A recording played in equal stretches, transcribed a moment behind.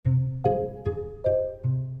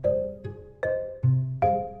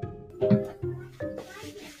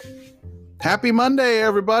Happy Monday,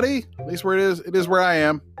 everybody. At least where it is. It is where I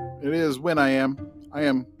am. It is when I am. I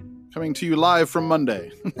am coming to you live from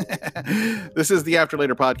Monday. This is the After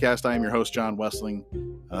Later podcast. I am your host, John Wessling.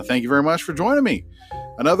 Thank you very much for joining me.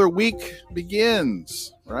 Another week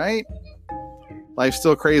begins, right? Life's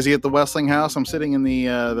still crazy at the Wessling house. I'm sitting in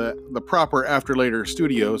the proper After Later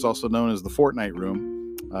studios, also known as the Fortnite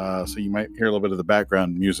room. So you might hear a little bit of the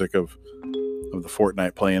background music of the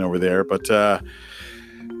Fortnite playing over there. But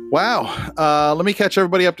wow. Let me catch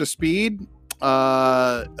everybody up to speed.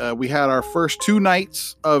 We had our first two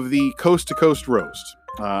nights of the Coast to Coast Roast.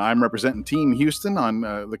 I'm representing Team Houston on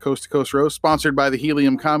the Coast to Coast Roast, sponsored by the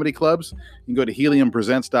Helium Comedy Clubs. You can go to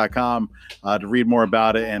heliumpresents.com to read more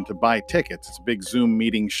about it and to buy tickets. It's a big Zoom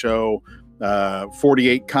meeting show.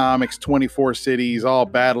 48 comics, 24 cities, all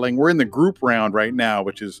battling. We're in the group round right now,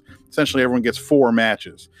 which is essentially everyone gets 4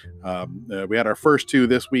 matches. We had our first 2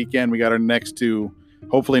 this weekend. We got our next 2,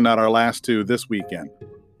 hopefully not our last 2 this weekend.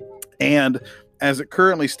 And as it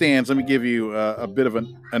currently stands, let me give you a bit of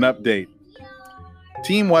an update.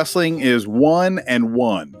 Team Wessling is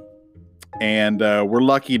 1-1, and we're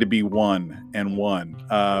lucky to be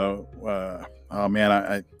 1-1. Oh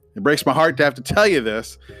man, it breaks my heart to have to tell you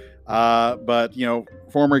this, but you know,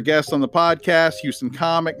 former guest on the podcast, Houston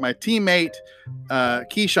comic, my teammate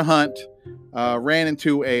Keisha Hunt ran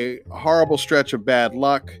into a horrible stretch of bad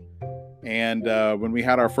luck, and when we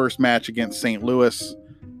had our first match against St. Louis.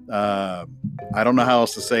 I don't know how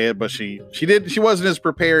else to say it, but she wasn't as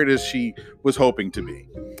prepared as she was hoping to be.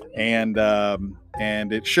 And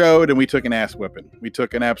it showed, and we took an ass whipping. We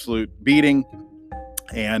took an absolute beating,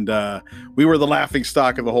 and we were the laughing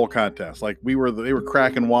stock of the whole contest. Like they were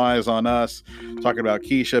cracking wise on us, talking about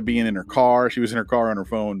Keisha being in her car. She was in her car on her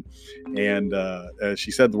phone, and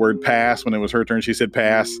she said the word pass when it was her turn. She said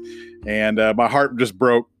pass, and my heart just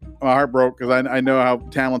broke. My heart broke because I know how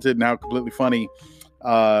talented and how completely funny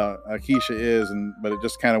Keisha is, but it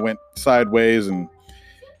just kind of went sideways, and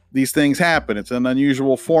these things happen. It's an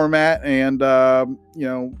unusual format, and you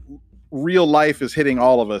know, real life is hitting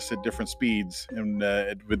all of us at different speeds and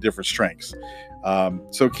with different strengths.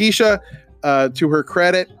 So Keisha, to her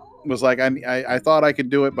credit, was like, I thought I could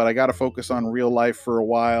do it, but I got to focus on real life for a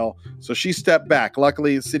while. So she stepped back.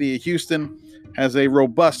 Luckily, the city of Houston has a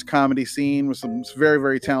robust comedy scene with some very,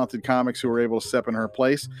 very talented comics who were able to step in her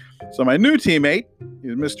place. So my new teammate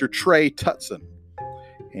is Mr. Trey Tutson.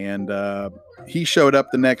 And he showed up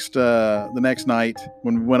the next night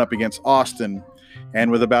when we went up against Austin. And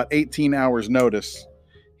with about 18 hours notice,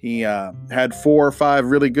 he had 4 or 5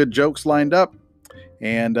 really good jokes lined up.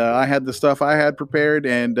 And I had the stuff I had prepared,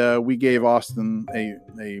 and we gave Austin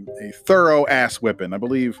a thorough ass whipping. I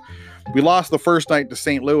believe we lost the first night to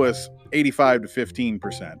St. Louis 85 to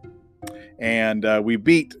 15%. And we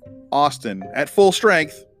beat Austin at full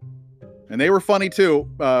strength. And they were funny too.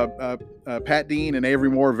 Pat Dean and Avery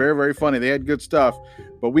Moore, very, very funny. They had good stuff.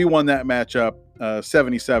 But we won that matchup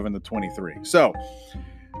 77 to 23. So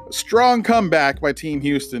strong comeback by Team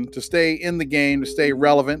Houston to stay in the game, to stay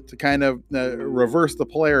relevant, to kind of reverse the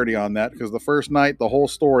polarity on that, because the first night, the whole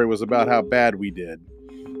story was about how bad we did.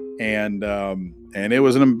 And it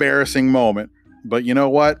was an embarrassing moment. But you know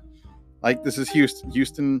what? Like, this is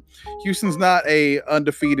Houston. Houston's not a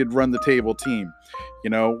undefeated run the table team.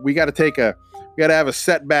 You know, we got to have a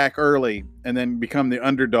setback early and then become the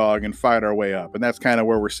underdog and fight our way up. And that's kind of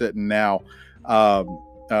where we're sitting now.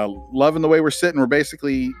 Loving the way we're sitting. We're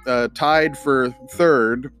basically tied for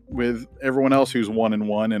third with everyone else who's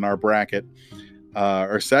 1-1 in our bracket,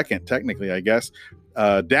 or second, technically, I guess.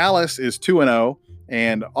 Dallas is 2-0,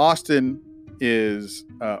 and Austin is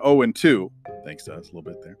 0-2. Thanks to us a little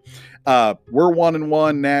bit there. We're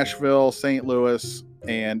 1-1. Nashville, St. Louis,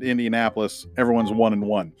 and Indianapolis. Everyone's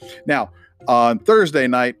 1-1. Now, on Thursday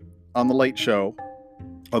night on the late show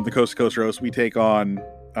on the Coast to Coast Roast, we take on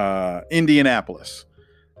Indianapolis.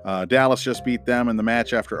 Dallas just beat them in the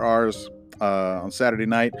match after ours on Saturday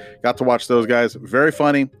night. Got to watch those guys. Very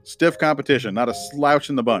funny. Stiff competition. Not a slouch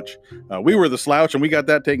in the bunch. We were the slouch, and we got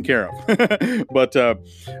that taken care of. But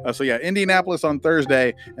so yeah, Indianapolis on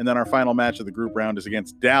Thursday, and then our final match of the group round is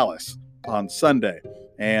against Dallas on Sunday.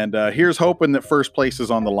 And here's hoping that first place is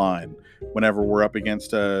on the line whenever we're up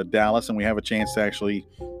against Dallas, and we have a chance to actually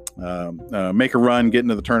make a run, get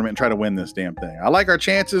into the tournament, and try to win this damn thing. I like our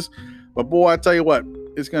chances, but boy, I tell you what,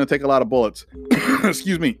 it's going to take a lot of bullets.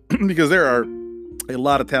 Excuse me, because there are a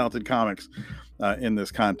lot of talented comics in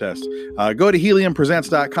this contest. Go to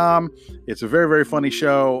heliumpresents.com. It's a very, very funny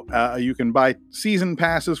show. You can buy season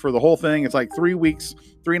passes for the whole thing. It's like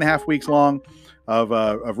 3.5 weeks long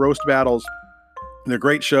of roast battles. They're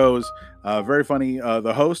great shows. Very funny.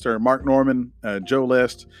 The hosts are Mark Norman, Joe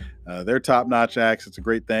List. They're top-notch acts. It's a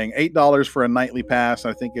great thing. $8 for a nightly pass.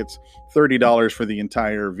 I think it's $30 for the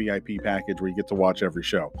entire VIP package where you get to watch every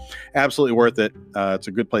show. Absolutely worth it. It's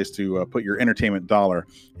a good place to put your entertainment dollar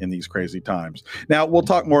in these crazy times. Now, we'll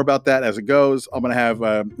talk more about that as it goes. I'm going to have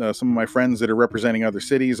some of my friends that are representing other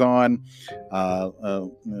cities on at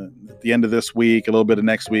the end of this week, a little bit of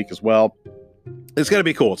next week as well. It's going to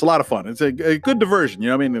be cool. It's a lot of fun. It's a good diversion. You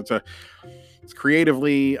know what I mean? It's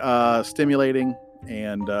creatively stimulating,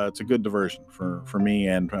 and it's a good diversion for me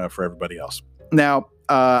and for everybody else. Now,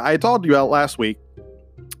 I told you out last week,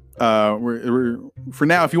 we're for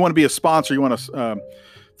now, if you want to be a sponsor, you want to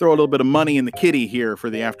throw a little bit of money in the kitty here for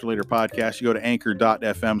the After Later podcast, you go to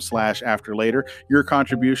anchor.fm/afterlater. Your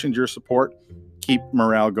contributions, your support, keep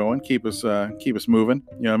morale going, keep us moving.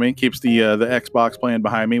 You know what I mean? Keeps the Xbox playing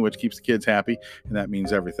behind me, which keeps the kids happy, and that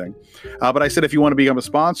means everything. But I said, if you want to become a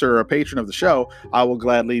sponsor or a patron of the show, I will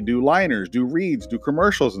gladly do liners, do reads, do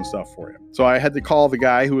commercials and stuff for you. So I had to call the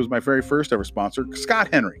guy who was my very first ever sponsor, Scott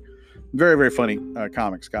Henry. Very, very funny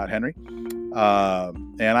comic, Scott Henry.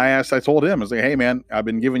 And I told him, I was like, hey man, I've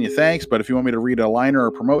been giving you thanks, but if you want me to read a liner or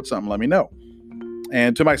promote something, let me know.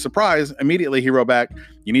 And to my surprise, immediately he wrote back,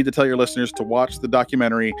 you need to tell your listeners to watch the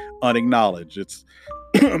documentary Unacknowledged. It's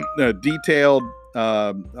detailed,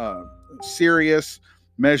 serious,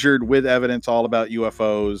 measured with evidence, all about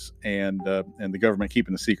UFOs and the government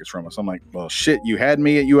keeping the secrets from us. I'm like, well, shit, you had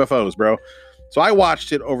me at UFOs, bro. So I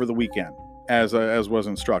watched it over the weekend as was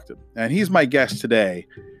instructed. And he's my guest today.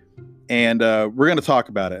 And we're going to talk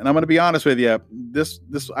about it. And I'm going to be honest with you.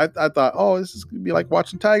 I thought, oh, this is going to be like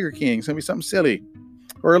watching Tiger King. It's going to be something silly.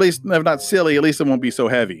 Or at least, if not silly, at least it won't be so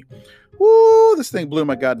heavy. Woo, this thing blew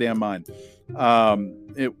my goddamn mind.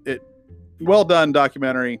 It well done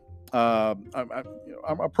documentary. I'm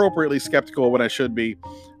appropriately skeptical when I should be.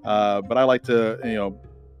 But I like to,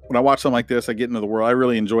 when I watch something like this, I get into the world. I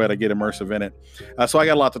really enjoy it. I get immersive in it. So I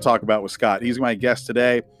got a lot to talk about with Scott. He's my guest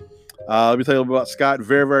today. Let me tell you a little bit about Scott.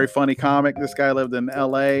 Very, very funny comic. This guy lived in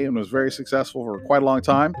LA and was very successful for quite a long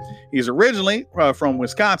time. He's originally from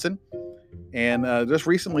Wisconsin and just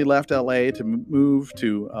recently left LA to move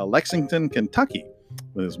to Lexington, Kentucky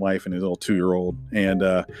with his wife and his little 2-year-old. And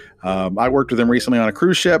I worked with him recently on a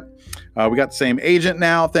cruise ship. We got the same agent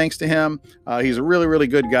now, thanks to him. He's a really, really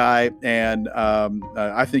good guy. And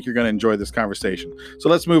I think you're going to enjoy this conversation. So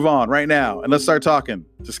let's move on right now and let's start talking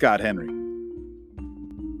to Scott Henry.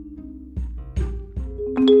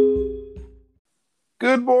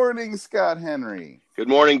 Good morning, Scott Henry. Good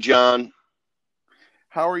morning, John.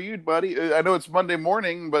 How are you, buddy? I know it's Monday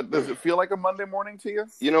morning, but does it feel like a Monday morning to you?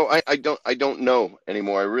 You know, I don't know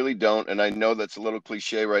anymore. I really don't. And I know that's a little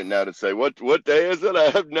cliche right now to say, what day is it? I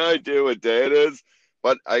have no idea what day it is.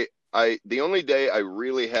 But the only day I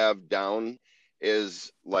really have down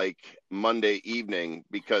is like Monday evening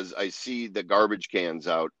because I see the garbage cans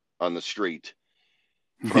out on the street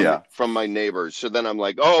from my neighbors. So then I'm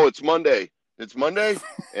like, oh, it's Monday. It's Monday.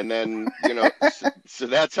 And then, so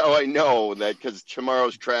that's how I know that, because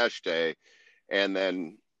tomorrow's trash day. And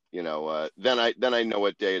then, then I know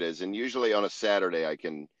what day it is. And usually on a Saturday I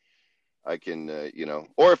can,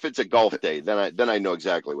 or if it's a golf day, then I know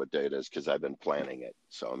exactly what day it is because I've been planning it.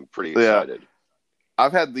 So I'm pretty excited.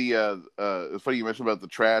 I've had it's funny you mentioned about the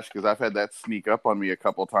trash, because I've had that sneak up on me a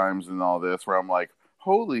couple times in all this where I'm like,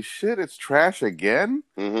 holy shit, it's trash again?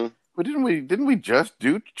 Mm-hmm. But didn't we just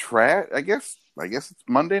do trash? I guess it's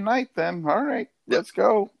Monday night then. All right, let's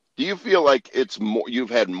go. Do you feel like it's more? You've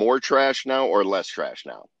had more trash now or less trash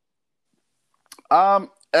now?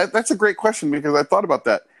 That's a great question, because I thought about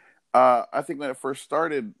that. I think when it first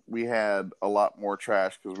started, we had a lot more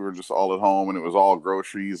trash because we were just all at home and it was all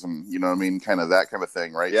groceries and kind of that kind of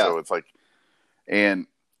thing, right? Yeah. So it's like, and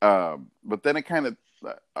but then it kind of,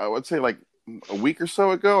 I would say like a week or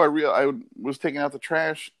so ago, I was taking out the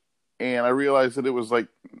trash. And I realized that it was like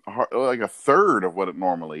a third of what it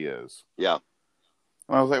normally is. Yeah.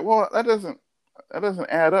 And I was like, well, that doesn't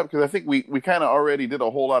add up, because I think we kind of already did a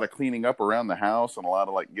whole lot of cleaning up around the house and a lot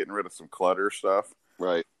of like getting rid of some clutter stuff.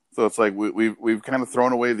 Right. So it's like we've kind of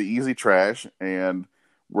thrown away the easy trash, and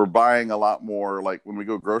we're buying a lot more. Like when we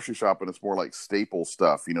go grocery shopping, it's more like staple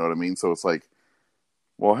stuff. You know what I mean? So it's like,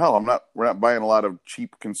 well, hell, we're not buying a lot of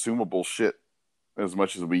cheap consumable shit as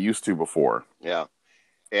much as we used to before. Yeah.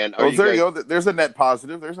 And you go. There's a net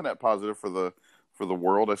positive. There's a net positive for the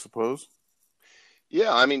world, I suppose.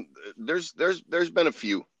 Yeah, I mean, there's been a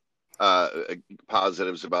few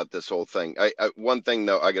positives about this whole thing. One thing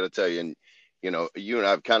though, I got to tell you, and you and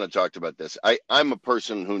I've kind of talked about this. I'm a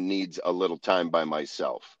person who needs a little time by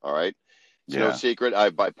myself. All right, it's no secret. I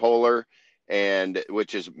have bipolar, and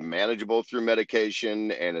which is manageable through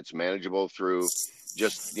medication, and it's manageable through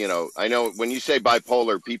just, I know when you say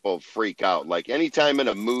bipolar, people freak out. Like anytime in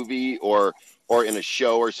a movie or in a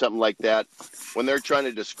show or something like that, when they're trying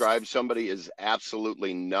to describe somebody is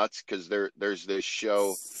absolutely nuts, because there's this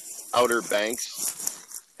show, Outer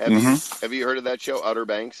Banks. Have you heard of that show, Outer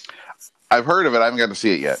Banks? I've heard of it. I haven't got to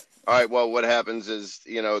see it yet. All right. Well, what happens is,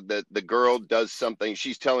 the girl does something.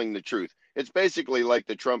 She's telling the truth. It's basically like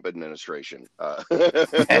the Trump administration, where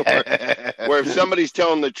if somebody's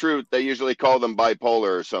telling the truth, they usually call them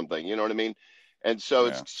bipolar or something. You know what I mean? And so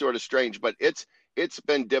it's sort of strange, but it's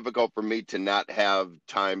been difficult for me to not have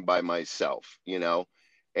time by myself,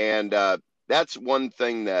 and that's one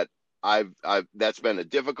thing that I've that's been a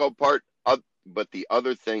difficult part. But the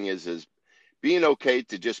other thing is being okay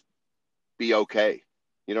to just be okay.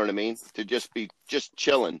 You know what I mean? To just be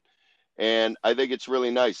chilling. And I think it's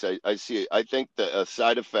really nice. I see it. I think the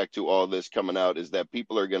side effect to all this coming out is that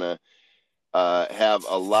people are going to have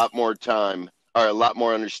a lot more time, or a lot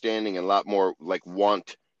more understanding, and a lot more like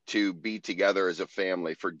want to be together as a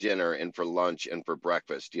family for dinner and for lunch and for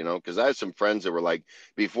breakfast, because I have some friends that were like,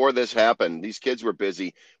 before this happened, these kids were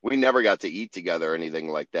busy. We never got to eat together or anything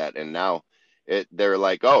like that. And now they're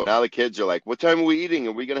like, oh, now the kids are like, what time are we eating?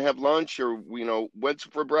 Are we going to have lunch, or, what's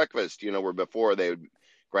for breakfast? Where before they would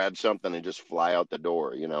grab something and just fly out the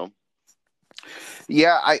door,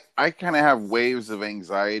 Yeah, I kind of have waves of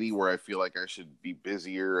anxiety where I feel like I should be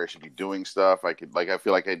busier. I should be doing stuff. I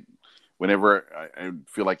feel like whenever I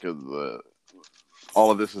feel like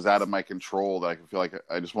all of this is out of my control, that I can feel like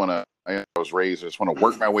I just want to, I was raised, I just want to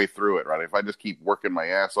work my way through it, right? If I just keep working my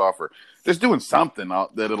ass off or just doing something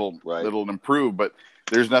that'll improve, but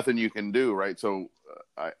there's nothing you can do, right? So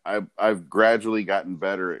I've gradually gotten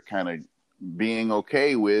better at kind of being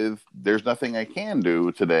okay with there's nothing I can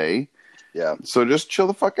do today. Yeah. So just chill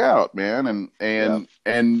the fuck out, man, and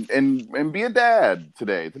be a dad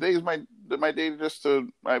today. Today is my day just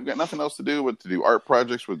to, I've got nothing else to do but to do art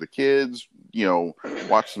projects with the kids,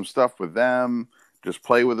 watch some stuff with them, just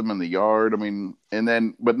play with them in the yard. I mean,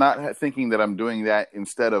 but not thinking that I'm doing that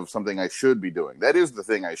instead of something I should be doing. That is the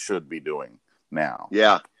thing I should be doing now.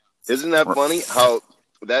 Yeah. Isn't that funny how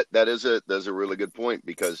that's a really good point,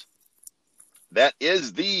 because that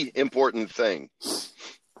is the important thing.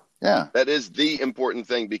 Yeah. That is the important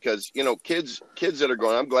thing, because, kids that are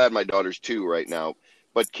going, I'm glad my daughter's 2 right now,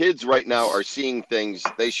 but kids right now are seeing things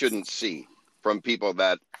they shouldn't see from people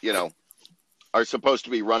that, are supposed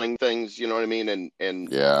to be running things, you know what I mean? And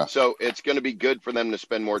yeah. So it's going to be good for them to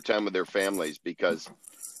spend more time with their families, because,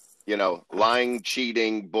 lying,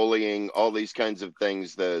 cheating, bullying, all these kinds of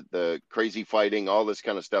things, the crazy fighting, all this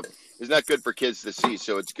kind of stuff is not good for kids to see.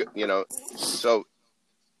 So it's good, so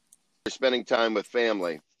they're spending time with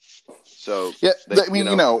family. So yeah,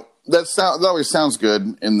 that always sounds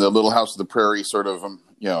good in the Little House of the Prairie sort of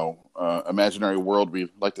imaginary world we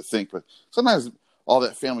like to think, but sometimes all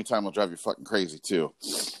that family time will drive you fucking crazy too.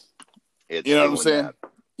 It's, what I'm saying? That.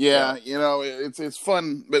 Yeah, it's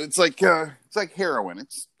fun, but it's like heroin.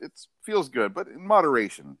 It feels good, but in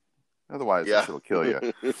moderation. Otherwise, it'll kill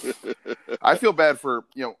you. I feel bad for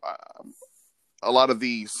a lot of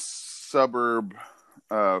these suburb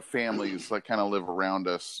families that kind of live around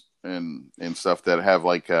us and stuff that have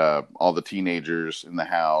like all the teenagers in the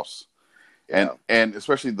house, and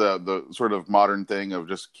especially the sort of modern thing of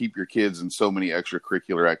just keep your kids in so many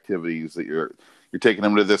extracurricular activities that you're taking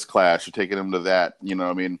them to this class, you're taking them to that,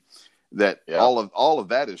 I mean, that all of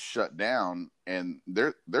that is shut down, and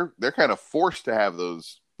they're kind of forced to have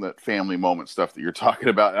that family moment stuff that you're talking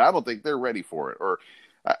about, and I don't think they're ready for it. Or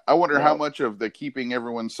I wonder how much of the keeping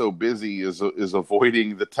everyone so busy is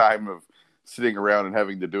avoiding the time of sitting around and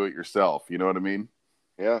having to do it yourself. You know what I mean?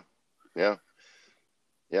 Yeah.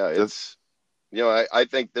 It's, I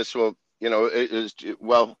think this will,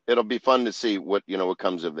 it'll be fun to see what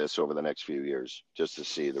comes of this over the next few years, just to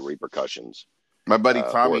see the repercussions. My buddy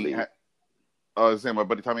Tommy, my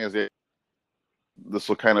buddy Tommy has this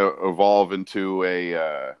will kind of evolve into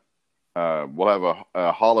we'll have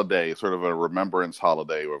a holiday, sort of a remembrance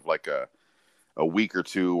holiday of like a week or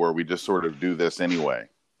two where we just sort of do this anyway.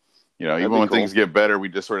 Even when things get better, we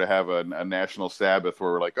just sort of have a national Sabbath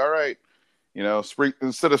where we're like, all right, spring,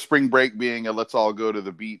 instead of spring break being a let's all go to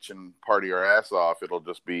the beach and party our ass off, it'll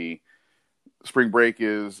just be spring break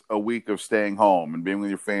is a week of staying home and being with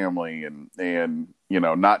your family and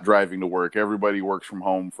not driving to work. Everybody works from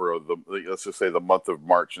home for let's just say the month of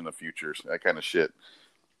March in the future, that kind of shit.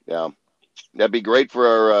 Yeah, that'd be great for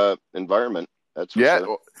our environment. That's for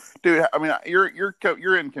sure. Dude. I mean,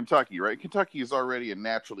 you're in Kentucky, right? Kentucky is already a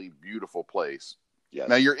naturally beautiful place.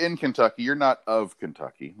 Now Yes. you're in Kentucky. You're not of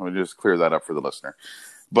Kentucky. Let me just clear that up for the listener.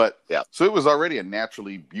 But Yeah. so it was already a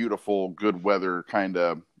naturally beautiful, good weather kind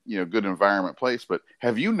of, good environment place. But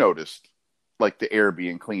have you noticed like the air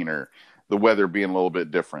being cleaner, the weather being a little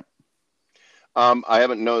bit different? I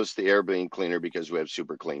haven't noticed the air being cleaner because we have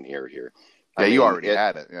super clean air here. I Yeah, you mean, already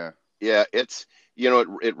had it. Yeah. yeah, it's,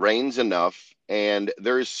 it rains enough and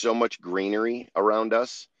there is so much greenery around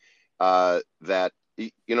us that,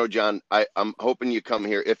 John, I'm hoping you come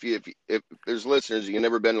here. If there's listeners, you've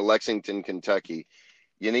never been to Lexington, Kentucky,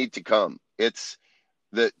 you need to come. It's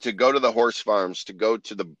to go to the horse farms, to go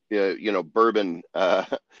to the, bourbon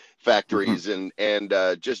factories and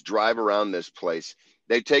just drive around this place.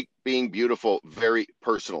 They take being beautiful very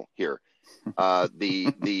personal here.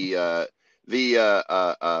 The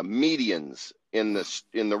medians in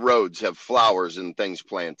the roads have flowers and things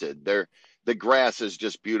planted. The grass is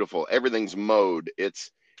just beautiful. Everything's mowed.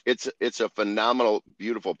 It's a phenomenal,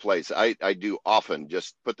 beautiful place. I do often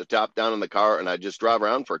just put the top down in the car and I just drive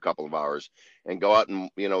around for a couple of hours and go out and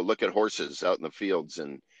look at horses out in the fields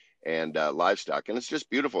and livestock, and it's just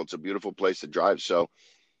beautiful. It's a beautiful place to drive. So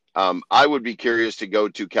I would be curious to go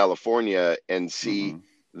to California and see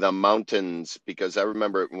Mm-hmm. the mountains, because I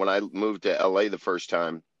remember when I moved to LA the first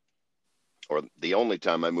time, or the only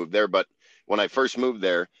time I moved there, but when I first moved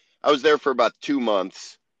there, I was there for about 2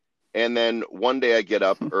 months. And then one day I get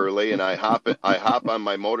up early and I hop on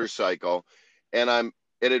my motorcycle and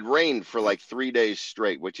it had rained for like 3 days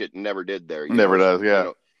straight, which it never did there, Never does.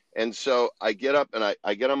 Yeah. and so I get up and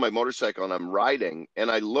I get on my motorcycle and I'm riding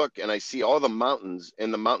and I look and I see all the mountains,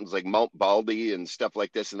 and the mountains like Mount Baldy and stuff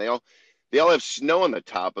like this, and they all have snow on the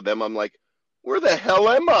top of them. I'm like, where the hell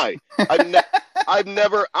am I? I've ne- I've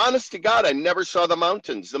never, honest to God, I never saw the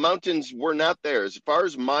mountains. The mountains were not there. As far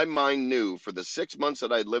as my mind knew, for the 6 months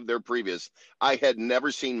that I'd lived there previous, I had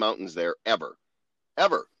never seen mountains there ever,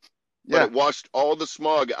 ever. But Yeah. it washed all the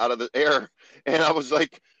smog out of the air. And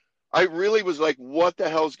I really was like, what the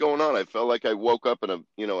hell's going on? I felt like I woke up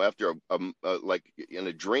after like in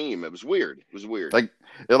a dream. It was weird. It was weird. Like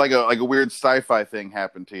a weird sci-fi thing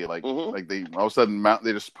happened to you. Mm-hmm. Like they all of a sudden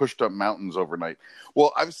they just pushed up mountains overnight.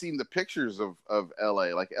 Well, I've seen the pictures of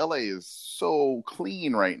LA. Like LA is so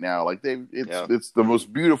clean right now. Like it's the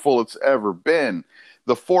most beautiful it's ever been.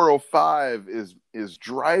 The 405 is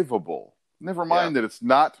drivable. Never mind that it's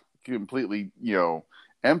not completely,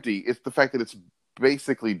 empty. It's the fact that it's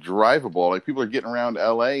basically drivable. Like people are getting around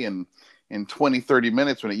LA in 20-30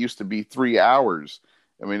 minutes when it used to be 3 hours.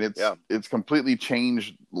 I mean, it's completely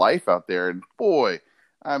changed life out there. And boy,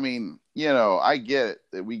 I mean, I get it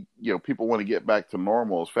that people want to get back to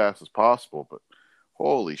normal as fast as possible, but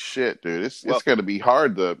holy shit, dude, it's going to be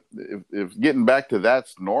hard if getting back to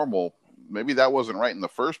that's normal. Maybe that wasn't right in the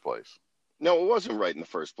first place. No, it wasn't right in the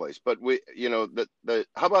first place. But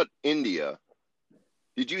how about India?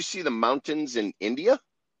 Did you see the mountains in India?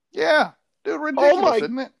 Yeah, dude, ridiculous,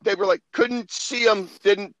 isn't it? They were like, couldn't see them,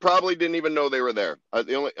 probably didn't even know they were there.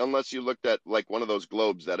 Unless you looked at like one of those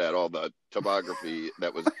globes that had all the topography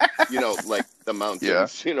that was, like the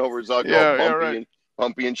mountains, where it's all bumpy and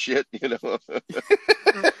bumpy and shit,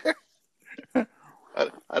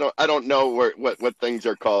 I don't know what things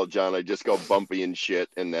are called, John. I just go bumpy and shit,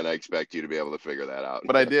 and then I expect you to be able to figure that out.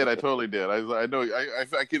 But I did. I totally did. I know.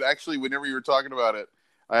 I could actually, whenever you were talking about it,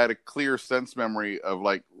 I had a clear sense memory of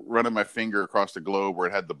like running my finger across the globe where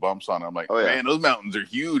it had the bumps on it. I'm like, man, those mountains are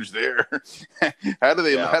huge there. How do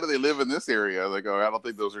they live in this area? I was like, I don't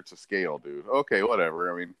think those are to scale, dude. Okay,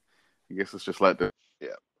 whatever. I mean, I guess it's just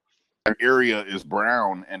our area is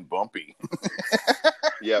brown and bumpy.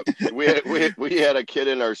 Yeah, we had a kid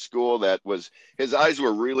in our school that his eyes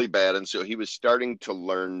were really bad, and so he was starting to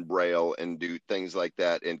learn Braille and do things like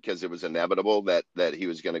that, and because it was inevitable that he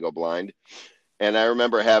was going to go blind. And I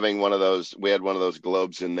remember having one of those. We had one of those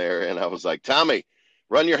globes in there, and I was like, Tommy,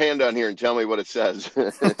 run your hand on here and tell me what it says.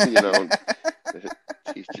 It's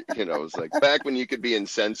like back when you could be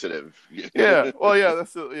insensitive. Yeah, well, yeah,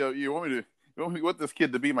 that's you want this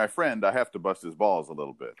kid to be my friend, I have to bust his balls a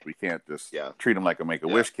little bit. We can't just treat him like a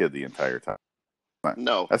Make-A-Wish kid the entire time.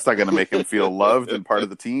 No. That's not going to make him feel loved and part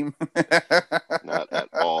of the team. Not at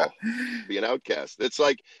all. Be an outcast. It's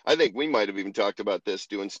like, I think we might have even talked about this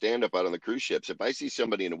doing stand-up out on the cruise ships. If I see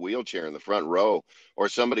somebody in a wheelchair in the front row or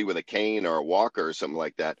somebody with a cane or a walker or something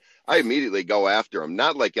like that, I immediately go after them.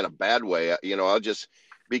 Not like in a bad way. I'll just...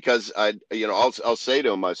 Because I'll say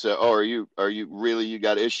to him, I say, oh, are you really, you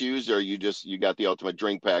got issues, or you got the ultimate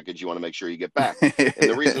drink package? You want to make sure you get back. And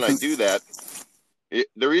the reason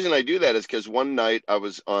I do that is because one night I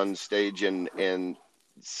was on stage and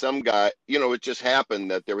some guy, it just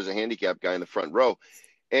happened that there was a handicapped guy in the front row,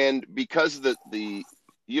 And because the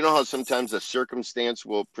you know how sometimes a circumstance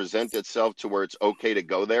will present itself to where it's okay to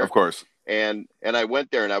go Of there. course. And I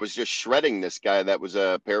went there and I was just shredding this guy that was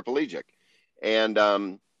a paraplegic. And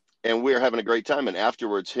we were having a great time. And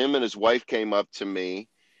afterwards, him and his wife came up to me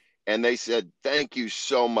and they said, "Thank you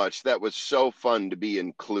so much. That was so fun to be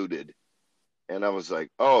included." And I was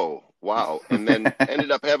like, "Oh, wow." And then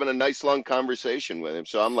ended up having a nice long conversation with him.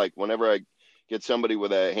 So I'm like, whenever I get somebody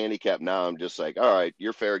with a handicap now, I'm just like, "All right,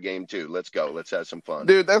 you're fair game too. Let's go. Let's have some fun."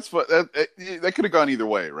 Dude, that's what that could have gone either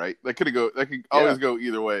way, right? That could always go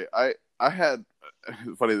either way. I had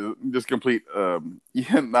funny, just complete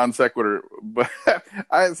non sequitur, but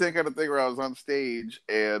I had the same kind of thing where I was on stage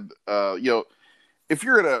and if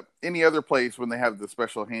you're at any other place when they have the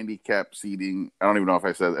special handicap seating, I don't even know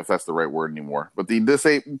if that's the right word anymore, but the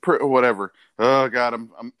disabled, whatever. Oh God,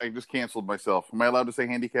 I just canceled myself. Am I allowed to say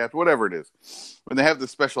handicapped? Whatever it is, when they have the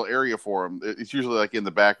special area for them, it's usually like in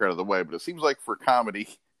the background of the way. But it seems like for comedy,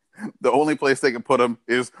 the only place they can put them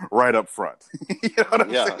is right up front. You know what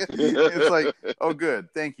I'm saying? It's like, oh,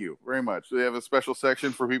 good, thank you very much. They have a special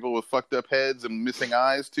section for people with fucked up heads and missing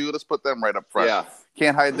eyes too. Let's put them right up front. Yeah.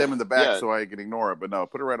 Can't hide them in the back so I can ignore it, but no,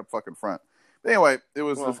 put it right up fucking front. But anyway, it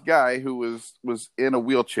was this guy who was in a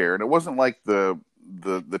wheelchair, and it wasn't like the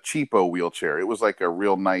cheapo wheelchair. It was like a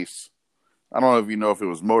real nice. I don't know if you know if it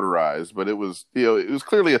was motorized, but it was it was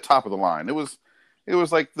clearly a top of the line. It was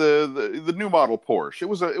like the new model Porsche. It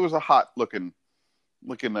was a hot looking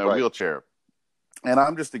wheelchair, and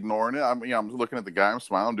I'm just ignoring it. I'm looking at the guy. I'm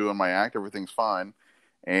smiling, doing my act. Everything's fine,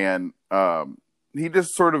 and he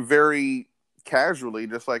just sort of very casually,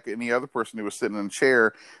 just like any other person who was sitting in a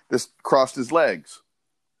chair, just crossed his legs,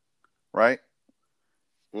 right?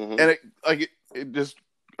 Mm-hmm. And it just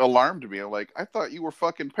alarmed me. I'm like, I thought you were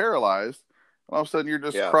fucking paralyzed. And all of a sudden, you're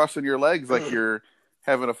just crossing your legs like you're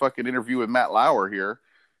having a fucking interview with Matt Lauer here.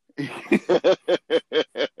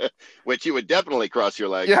 Which you would definitely cross your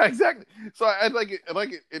legs. Yeah, exactly. So I like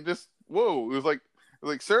it. It just whoa. It was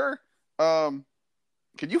like, sir,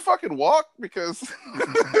 can you fucking walk? Because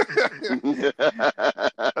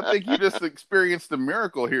I think you just experienced a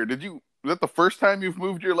miracle here. Is that the first time you've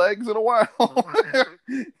moved your legs in a while?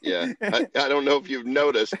 Yeah. I don't know if you've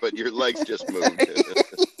noticed, but your legs just moved.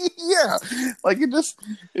 Yeah. Like it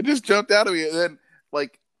just jumped out of me. And then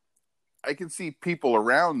like I can see people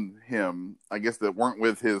around him, I guess, that weren't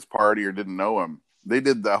with his party or didn't know him. They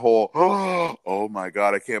did the whole, oh my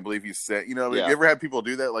God, I can't believe you said, you you ever had people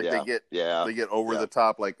do that? Like they get over the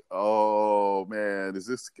top, like, oh man, is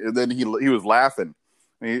this? And then he was laughing.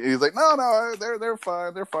 And he's like, no, they're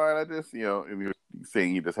fine. They're fine. I just, and he was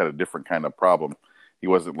saying he just had a different kind of problem. He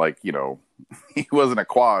wasn't like, he wasn't a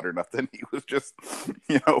quad or nothing. He was just,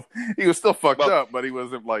 he was still fucked up, but he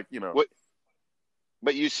wasn't like,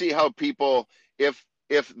 But you see how people, if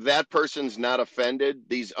that person's not offended,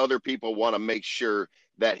 these other people want to make sure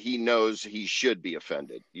that he knows he should be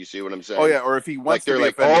offended. You see what I'm saying? Oh yeah, or if he wants to be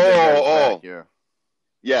like, offended,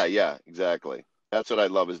 yeah, exactly. That's what I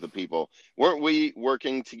love is the people. Weren't we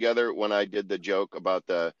working together when I did the joke about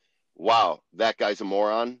wow, that guy's a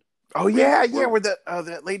moron? Oh yeah, where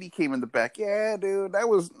that lady came in the back. Yeah, dude, that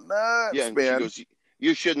was nuts, man. She goes,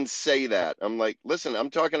 you shouldn't say that. I'm like, listen, I'm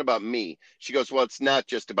talking about me. She goes, well, it's not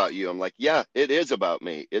just about you. I'm like, yeah, it is about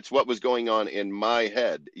me. It's what was going on in my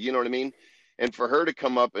head. You know what I mean? And for her to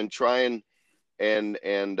come up and try and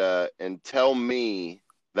tell me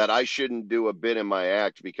that I shouldn't do a bit in my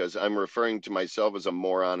act because I'm referring to myself as a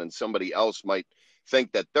moron and somebody else might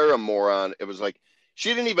think that they're a moron. It was like, she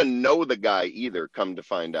didn't even know the guy either, come to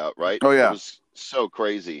find out, right? Oh, yeah. It was so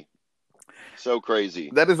crazy. So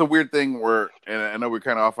crazy. That is a weird thing where, and I know we're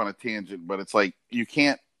kind of off on a tangent, but it's like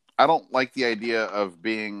I don't like the idea of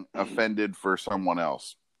being offended for someone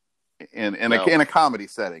else in a comedy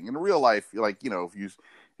setting. In real life, like,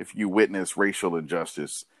 if you witness racial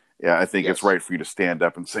injustice, yeah, I think it's right for you to stand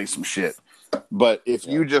up and say some shit. But if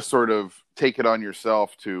you just sort of take it on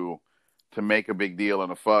yourself to make a big deal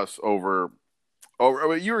and a fuss over,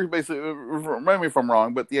 you were basically, remind me if I'm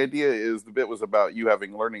wrong, but the idea is the bit was about you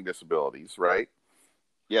having learning disabilities, right?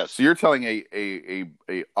 Yes. So you're telling a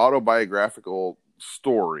autobiographical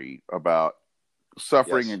story about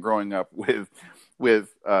suffering and growing up with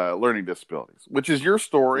learning disabilities, which is your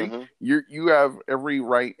story. Mm-hmm. You have every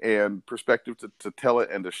right and perspective to tell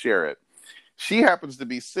it and to share it. She happens to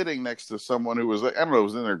be sitting next to someone who was, I don't know,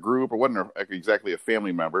 was in their group or wasn't exactly a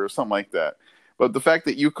family member or something like that. But the fact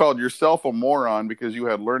that you called yourself a moron because you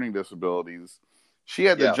had learning disabilities, she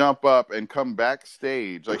had to jump up and come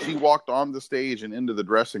backstage. Like she walked on the stage and into the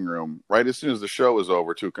dressing room right as soon as the show was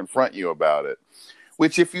over to confront you about it.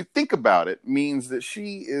 Which, if you think about it, means that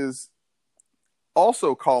she is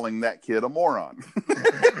also calling that kid a moron.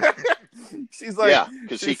 She's like, yeah,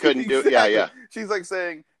 because he couldn't do it. Yeah. She's like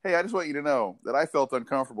saying, hey, I just want you to know that I felt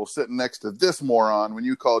uncomfortable sitting next to this moron when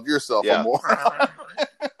you called yourself a moron.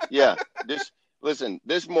 Yeah.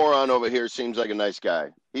 This moron over here seems like a nice guy.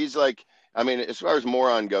 He's like, I mean, as far as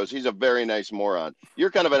moron goes, he's a very nice moron.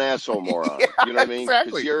 You're kind of an asshole moron. Yeah, you know what I mean?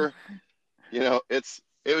 exactly. Because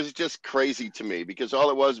it was just crazy to me, because all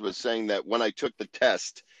it was saying that when I took the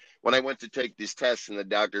test, when I went to take these tests and the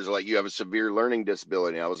doctors are like, you have a severe learning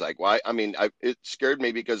disability. And I was like, why? I mean, it scared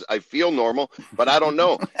me because I feel normal, but I don't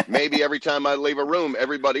know. Maybe every time I leave a room,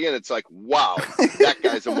 everybody in it's like, wow, that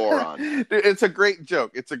guy's a moron. Dude, it's a great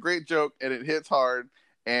joke. It's a great joke, and it hits hard,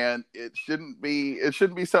 and it shouldn't be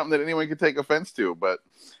something that anyone could take offense to, but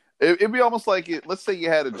it'd be almost like let's say you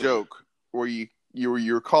had a joke where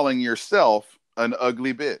you're calling yourself an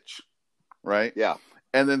ugly bitch, right? Yeah.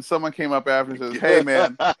 And then someone came up after and says, hey,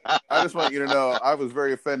 man, I just want you to know I was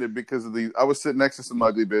very offended because of I was sitting next to some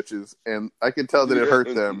ugly bitches, and I could tell that it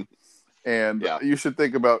hurt them. And you should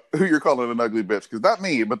think about who you're calling an ugly bitch, because not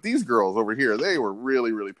me, but these girls over here, they were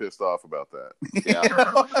really, really pissed off about that. Yeah. You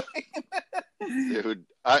know what I mean?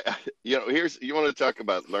 Dude, you want to talk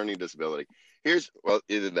about learning disability.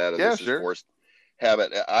 Either that or this is forced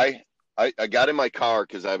habit. I got in my car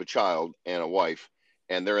because I have a child and a wife,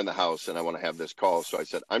 and they're in the house, and I want to have this call. So I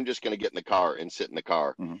said, I'm just going to get in the car and sit in the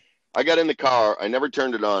car. Mm-hmm. I got in the car. I never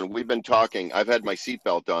turned it on. We've been talking. I've had my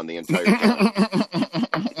seatbelt on the entire time.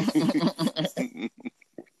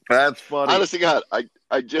 That's funny. Honest to God,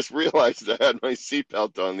 I just realized I had my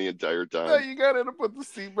seatbelt on the entire time. Yeah, you got to put the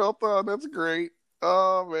seatbelt on. That's great.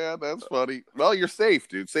 Oh, man, that's funny. Well, you're safe,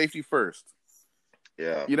 dude. Safety first.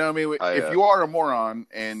 Yeah. You know what I mean? If you are a moron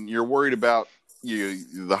and you're worried about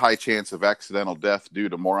the high chance of accidental death due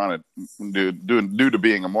to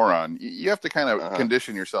being a moron, you have to kind of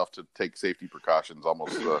condition yourself to take safety precautions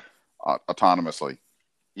almost autonomously.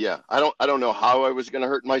 Yeah, I don't know how I was going to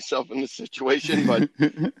hurt myself in this situation,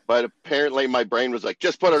 but apparently my brain was like,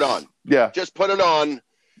 just put it on. Yeah, just put it on.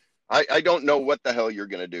 I don't know what the hell you're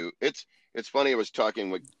going to do. It's funny. I was talking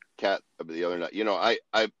with Kat the other night.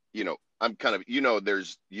 I'm kind of,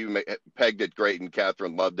 you pegged it great, and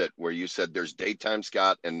Catherine loved it, where you said there's daytime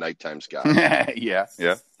Scott and nighttime Scott. Yeah.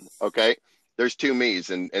 Okay. There's two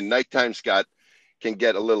me's, and nighttime Scott can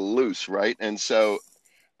get a little loose, right? And so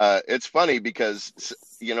it's funny because,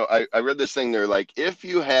 I read this thing. They're like, if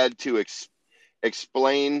you had to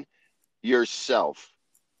explain yourself,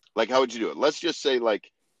 like, how would you do it? Let's just say,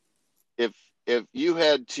 like, if you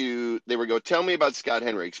had to, they would go, tell me about Scott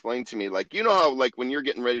Henry. Explain to me, like, how, like, when you're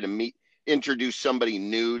getting ready to introduce somebody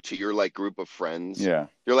new to your, like, group of friends. Yeah.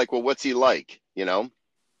 You're like, well, what's he like?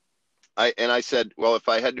 I said, well, if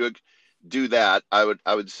I had to do that, I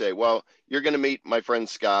would say, well, you're going to meet my friend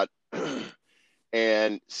Scott,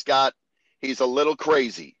 and Scott, he's a little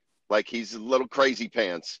crazy. Like, he's a little crazy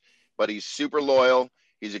pants, but he's super loyal.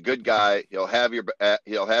 He's a good guy. He'll have your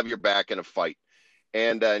back in a fight.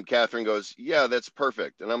 And Catherine goes, yeah, that's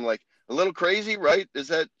perfect. And I'm like, a little crazy, right?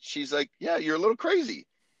 She's like, yeah, you're a little crazy.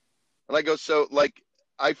 And I go, so, like,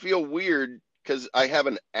 I feel weird because I have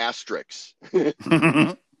an asterisk. You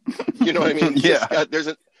know what I mean? Yeah. There's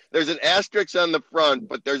an asterisk on the front,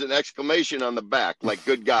 but there's an exclamation on the back, like,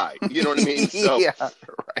 good guy. You know what I mean? So, yeah,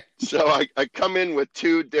 right. So I come in with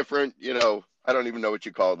two different, I don't even know what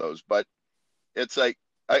you call those, but it's like,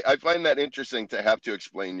 I find that interesting to have to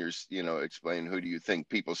explain explain who do you think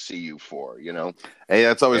people see you for, Hey,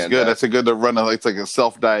 that's always good. That's a good to run. It's like a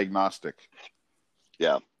self-diagnostic.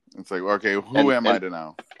 Yeah. It's like, okay, who am I to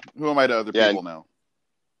now? Who am I to other people now?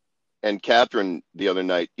 And Catherine the other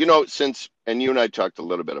night, and you and I talked a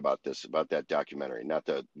little bit about that documentary, not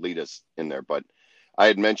to lead us in there, but I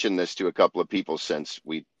had mentioned this to a couple of people since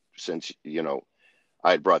I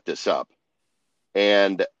had brought this up.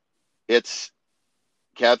 And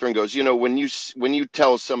Catherine goes, when you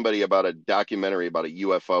tell somebody about a documentary about a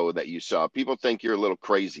UFO that you saw, people think you're a little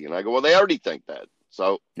crazy. And I go, well, they already think that.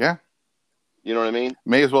 So, yeah. You know what I mean?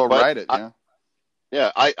 May as well write it.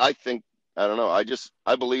 Yeah. I think, I don't know.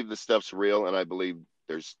 I believe this stuff's real, and I believe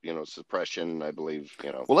there's, suppression. I believe,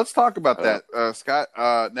 Well, let's talk about that, Scott.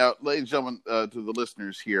 Now, ladies and gentlemen, to the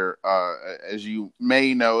listeners here, as you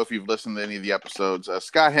may know, if you've listened to any of the episodes,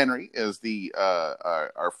 Scott Henry is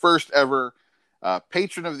our first ever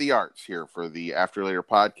patron of the arts here for the After Later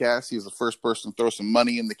podcast. He was the first person to throw some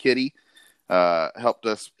money in the kitty, helped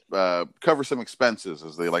us cover some expenses,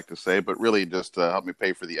 as they like to say, but really just helped me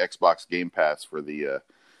pay for the Xbox Game Pass for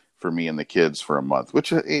for me and the kids for a month,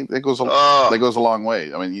 which that goes a long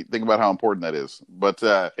way. I mean, you think about how important that is. But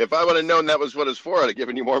if I would have known that was what it's for, I'd have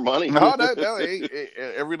given you more money. No,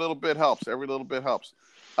 every little bit helps. Every little bit helps.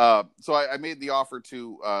 So I made the offer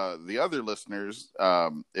to the other listeners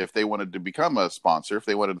if they wanted to become a sponsor, if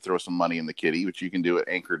they wanted to throw some money in the kitty, which you can do at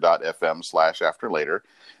anchor.fm/afterlater,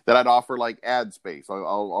 that I'd offer like ad space.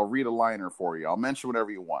 I'll read a liner for you. I'll mention whatever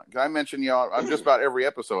you want. I mention I'm just about every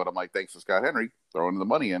episode. I'm like, thanks to Scott Henry, throwing the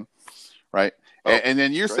money in, right? Oh, and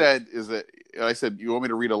then you said, I said, you want me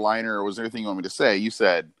to read a liner, or was there anything you want me to say? You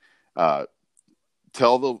said,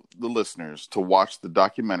 tell the listeners to watch the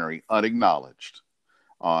documentary Unacknowledged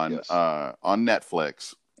on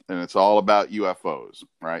Netflix, and it's all about UFOs,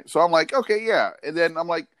 right? So I'm like, okay, yeah. And then I'm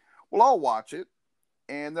like, well, I'll watch it,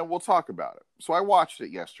 and then we'll talk about it. So I watched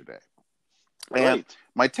it yesterday. Great. And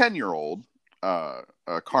my 10-year-old,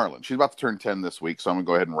 Carlin, she's about to turn 10 this week, so I'm going to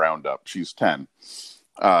go ahead and round up. She's 10.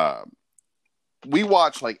 We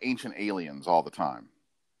watch, like, Ancient Aliens all the time.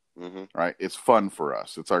 Mm-hmm. Right, it's fun for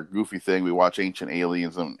us. It's our goofy thing. We watch Ancient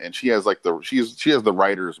Aliens, and she has like she has the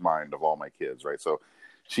writer's mind of all my kids, right? So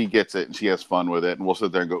she gets it and she has fun with it, and we'll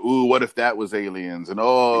sit there and go, "Ooh, what if that was aliens?" And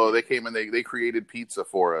they came and they created pizza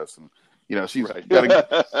for us, and she's got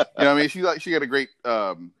a, I mean, she got a great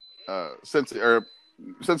sense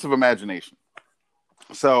of imagination.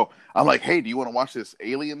 So I'm like, "Hey, do you want to watch this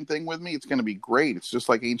alien thing with me? It's going to be great. It's just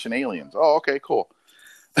like Ancient Aliens." Oh, okay, cool.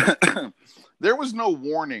 There was no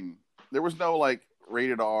warning. There was no like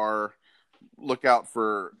rated R. Look out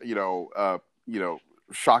for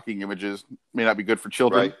shocking images. May not be good for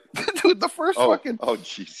children. Right. Dude, the first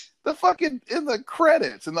the fucking in the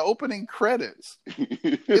credits, in the opening credits,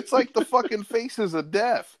 it's like the fucking faces of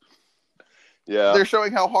death. Yeah, they're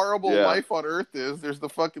showing how horrible life on Earth is. There's the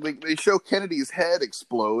fucking they show Kennedy's head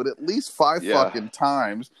explode at least 5 fucking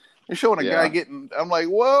times. They're showing a guy getting. I'm like,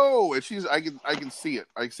 whoa! And I can see it.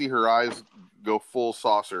 I see her eyes go full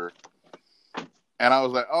saucer, and I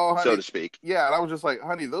was like, oh, honey, so to speak. Yeah, and I was just like,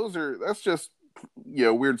 honey, that's just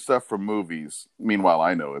weird stuff from movies. Meanwhile,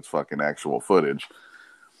 I know it's fucking actual footage,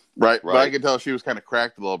 right? But I could tell she was kind of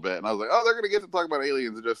cracked a little bit, and I was like, oh, they're gonna get to talk about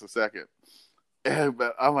aliens in just a second.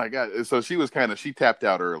 But oh my god! So she tapped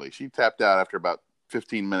out early. She tapped out after about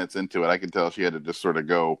 15 minutes into it. I could tell she had to just sort of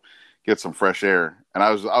go get some fresh air, and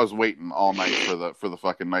I was waiting all night for the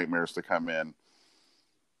fucking nightmares to come in.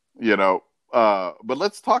 But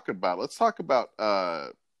let's talk about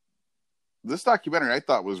this documentary. I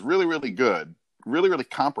thought was really, really good, really, really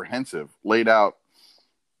comprehensive. Laid out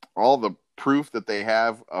all the proof that they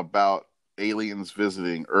have about aliens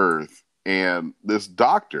visiting Earth, and this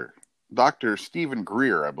Dr. Stephen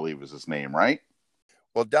Greer, I believe is his name, right?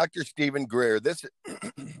 Well, Dr. Stephen Greer,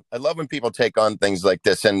 I love when people take on things like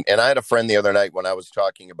this. And I had a friend the other night when I was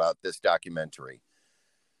talking about this documentary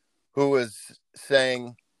who was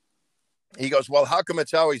saying, he goes, well, how come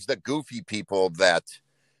it's always the goofy people that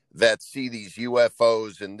see these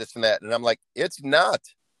UFOs and this and that? And I'm like, it's not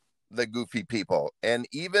the goofy people. And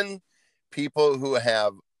even people who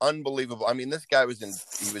have unbelievable, I mean, this guy was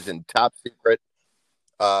in top secret,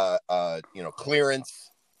 clearance.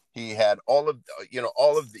 He had all of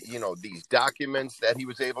the, these documents that he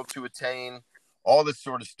was able to attain, all this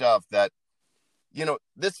sort of stuff that,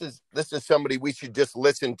 this is somebody we should just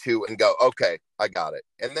listen to and go, okay, I got it.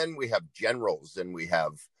 And then we have generals and we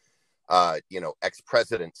have,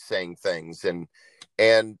 ex-presidents saying things.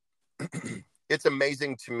 And it's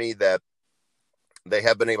amazing to me that they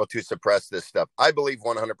have been able to suppress this stuff. I believe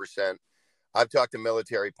 100%. I've talked to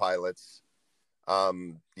military pilots,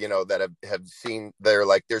 that have seen, they're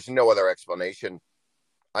like, there's no other explanation.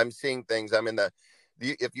 I'm seeing things. I'm in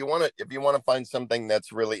if you want to find something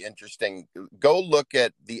that's really interesting, go look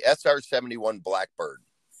at the SR-71 Blackbird.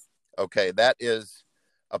 Okay. That is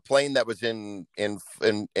a plane that was in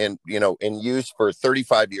use for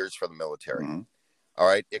 35 years for the military. Mm-hmm. All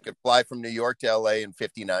right. It could fly from New York to LA in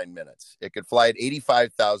 59 minutes. It could fly at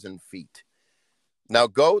 85,000 feet. Now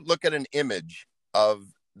go look at an image of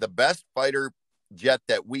the best fighter jet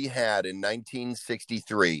that we had in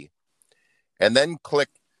 1963, and then click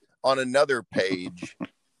on another page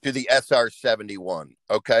to the SR-71.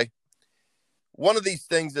 Okay. One of these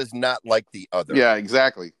things is not like the other. Yeah,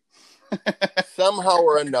 exactly. Somehow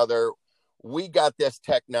or another, we got this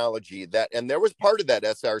technology and there was part of that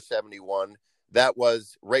SR-71 that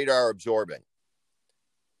was radar absorbing.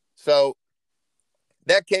 So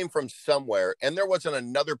that came from somewhere, and there wasn't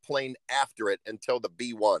another plane after it until the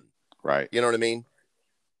B-1. Right. You know what I mean?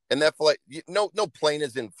 And that flight, no plane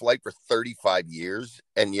is in flight for 35 years.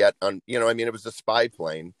 And yet, it was a spy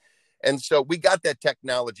plane. And so we got that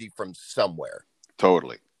technology from somewhere.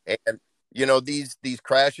 Totally. these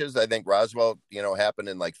crashes, I think Roswell, happened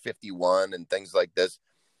in like 51 and things like this.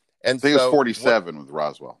 And I think it was so 47 with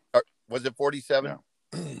Roswell. Was it 47? Yeah.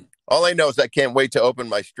 All I know is I can't wait to open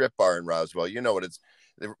my strip bar in Roswell. You know what it's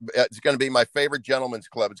going to be my favorite gentleman's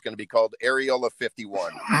club. It's going to be called Areola 51.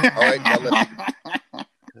 All right. Now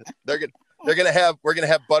we're going to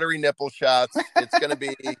have buttery nipple shots. It's going to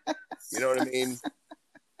be, you know what I mean?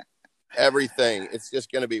 Everything. It's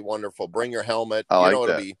just going to be wonderful. Bring your helmet. I like it'll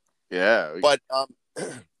that. be. Yeah.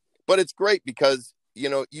 But it's great because,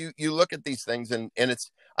 you look at these things and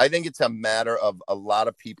I think it's a matter of a lot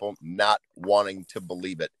of people not wanting to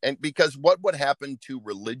believe it. And because what would happen to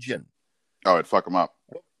religion? Oh, it'd fuck them up.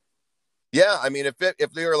 Yeah. I mean, if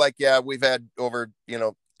they were like, yeah, we've had over,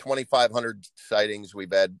 2,500 sightings.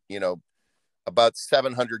 We've had, about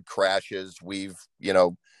 700 crashes. We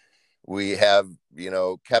have,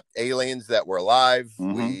 kept aliens that were alive.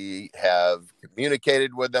 Mm-hmm. We have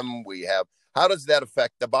communicated with them. How does that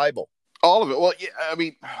affect the Bible? All of it. Well, yeah, I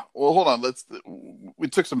mean, hold on. We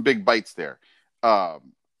took some big bites there.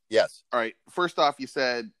 Yes. All right. First off, you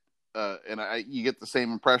said, you get the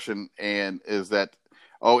same impression, and is that,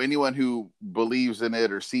 anyone who believes in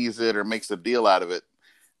it or sees it or makes a deal out of it,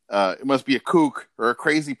 it must be a kook or a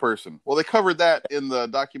crazy person. Well, they covered that in the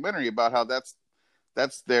documentary about how that's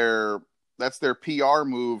their PR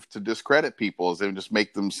move to discredit people, is they just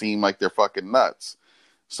make them seem like they're fucking nuts.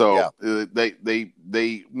 So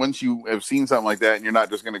they once you have seen something like that and you're not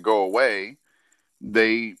just going to go away,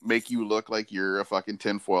 they make you look like you're a fucking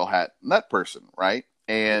tinfoil hat nut person, right?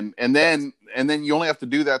 And then you only have to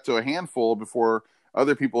do that to a handful before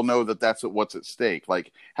other people know that that's what's at stake.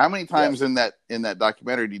 Like, how many times in that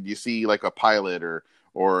documentary did you see like a pilot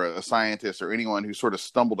or a scientist or anyone who sort of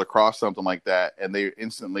stumbled across something like that and they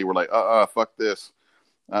instantly were like, fuck this.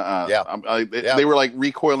 They were like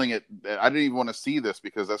recoiling it. I didn't even want to see this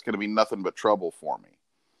because that's going to be nothing but trouble for me,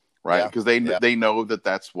 right? Because they know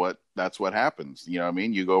that's what happens. You know what I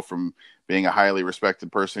mean? You go from being a highly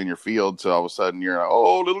respected person in your field to all of a sudden you're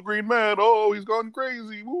little green man, he's gone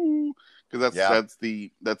crazy, woo! Because that's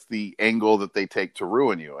the angle that they take to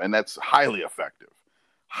ruin you, and that's highly effective,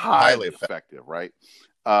 highly effective, right?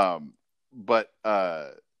 But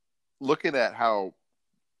looking at how.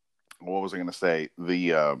 What was I going to say?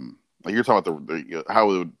 The like you're talking about the how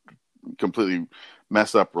it would completely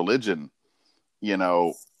mess up religion.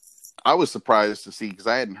 I was surprised to see, because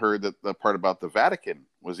I hadn't heard that the part about the Vatican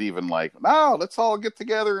was even like, no, let's all get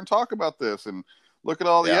together and talk about this and look at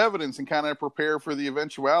all the evidence and kind of prepare for the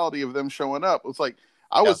eventuality of them showing up. It's like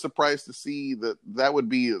I was surprised to see that would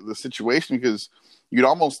be the situation, because you'd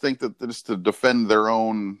almost think that just to defend their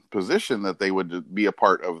own position that they would be a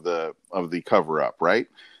part of the cover up, right?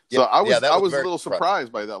 So I was a little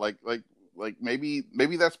surprised by that. Like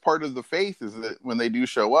maybe that's part of the faith, is that when they do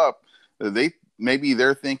show up,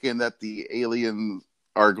 they're thinking that the aliens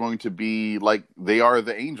are going to be like they are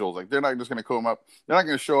the angels. Like they're not just going to come up. They're not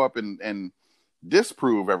going to show up and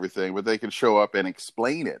disprove everything, but they can show up and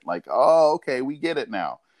explain it. Like, oh, okay, we get it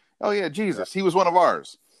now. Oh yeah, Jesus, he was one of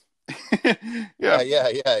ours. Yeah.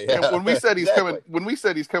 And when we said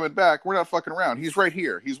he's coming back, we're not fucking around. He's right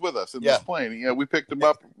here. He's with us in this plane. We picked him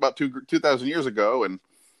up about 2,000 years ago, and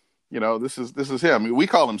this is him. I mean, we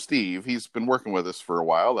call him Steve. He's been working with us for a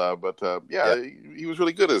while, but he was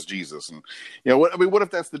really good as Jesus. And what if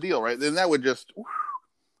that's the deal, right? Then that would just.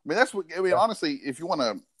 Honestly, if you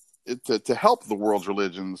want to help the world's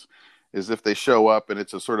religions, is if they show up and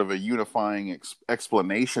it's a sort of a unifying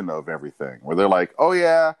explanation of everything, where they're like, oh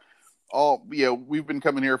yeah. We've been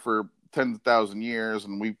coming here for 10,000 years,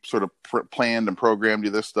 and we sort of planned and programmed you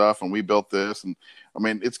this stuff, and we built this, and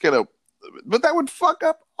it's but that would fuck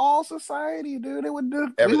up all society, dude. It would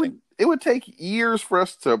do everything. It would take years for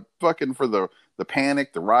us to for the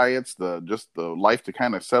panic, the riots, the life to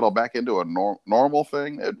kind of settle back into a normal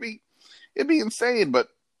thing. It'd be insane, but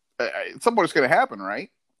at some point it's going to happen,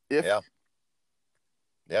 right? Yeah.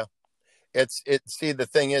 See, the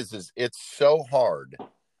thing is it's so hard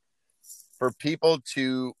for people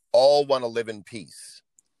to all want to live in peace.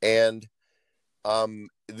 And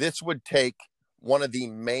this would take one of the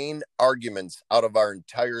main arguments out of our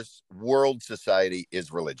entire world society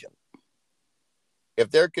is religion. If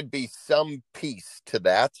there could be some peace to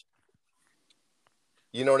that,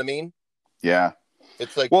 you know what I mean? Yeah.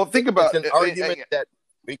 It's like, well, think about it's an argument that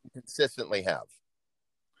we can consistently have.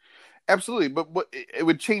 Absolutely. But it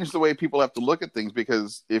would change the way people have to look at things,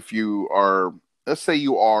 because if you are, let's say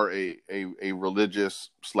you are a religious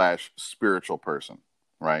 / spiritual person,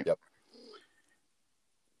 right? Yep.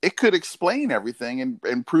 It could explain everything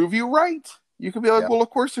and prove you right. You could be like, Yeah. well, of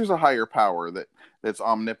course there's a higher power that's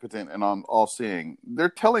omnipotent and all seeing. They're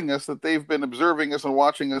telling us that they've been observing us and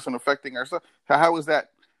watching us and affecting our stuff. How is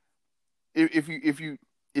that? If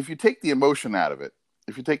you take the emotion out of it,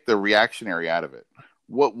 if you take the reactionary out of it,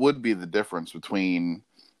 what would be the difference between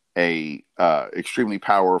a extremely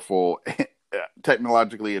powerful,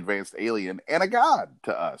 technologically advanced alien and a god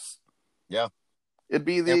to us? Yeah. It'd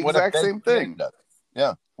be the And what if exact they same thing. created us?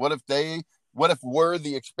 Yeah. What if we're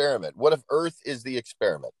the experiment? What if Earth is the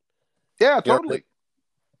experiment? Yeah, You know, totally.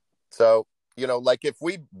 So, like if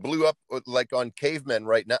we blew up like on cavemen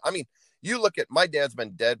right now, I mean, you look at my dad's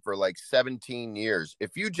been dead for like 17 years.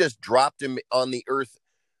 If you just dropped him on the Earth,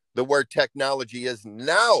 where technology is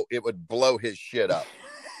now, it would blow his shit up.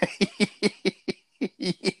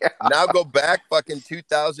 Yeah. Now go back fucking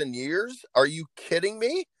 2,000 years. Are you kidding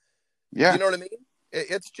me? Yeah. You know what I mean?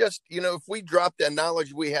 It's just, if we dropped the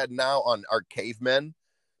knowledge we had now on our cavemen,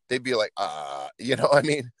 they'd be like, I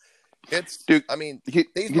mean, these can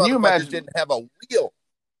motherfuckers you imagine? didn't have a wheel.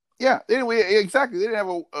 Yeah, anyway, exactly. They didn't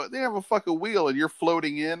have a fucking wheel, and you're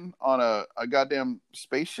floating in on a goddamn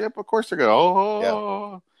spaceship. Of course they're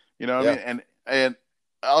gonna, you know what I mean? And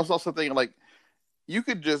I was also thinking, like, you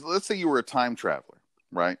could just, let's say you were a time traveler,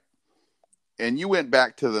 right? And you went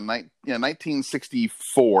back to the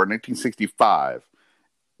 1964, 1965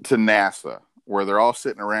 to NASA, where they're all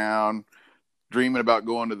sitting around dreaming about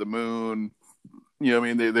going to the moon. You know what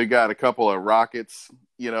I mean? They got a couple of rockets,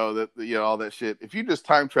 all that shit. If you just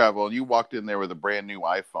time travel and you walked in there with a brand new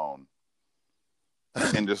iPhone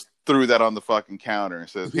and just threw that on the fucking counter and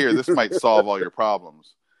says, here, this might solve all your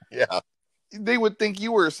problems. Yeah. They would think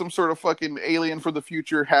you were some sort of fucking alien for the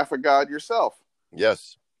future, half a god yourself.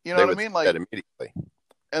 Yes. You know what I mean? Like, immediately.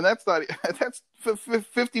 And that's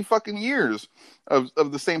 50 fucking years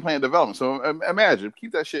of the same plan development. So imagine,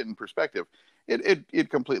 keep that shit in perspective. It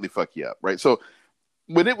completely fuck you up, right? So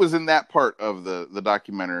when it was in that part of the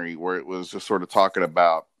documentary where it was just sort of talking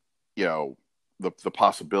about, the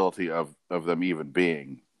possibility of them even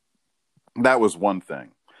being, that was one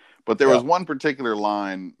thing. But there was one particular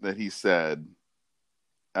line that he said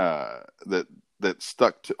that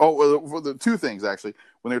stuck to. Well, the two things actually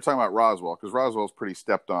when they were talking about Roswell, because Roswell's pretty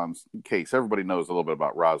stepped on case. Everybody knows a little bit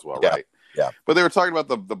about Roswell, right? Yeah. But they were talking about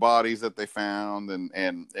the bodies that they found and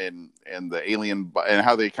the alien and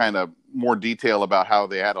how they kind of more detail about how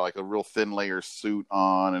they had like a real thin layer suit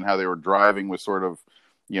on and how they were driving with sort of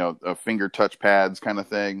a finger touch pads kind of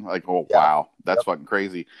thing. Like, wow, that's fucking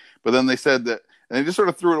crazy. But then they said that, and they just sort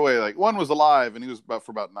of threw it away. Like, one was alive and he was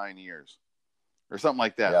for about 9 years or something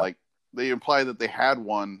like that. Yeah. Like, they implied that they had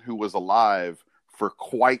one who was alive for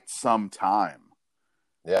quite some time.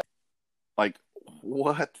 Yeah. Like,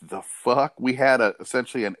 what the fuck? We had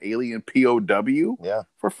essentially an alien POW? Yeah.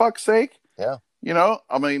 For fuck's sake? Yeah.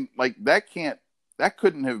 I mean, like, that can't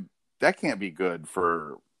be good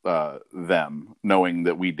for them knowing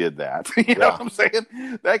that we did that. You know what I'm saying?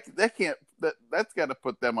 That's got to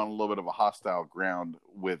put them on a little bit of a hostile ground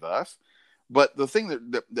with us. But the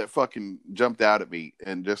thing that fucking jumped out at me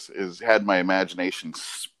and just had my imagination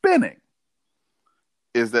spinning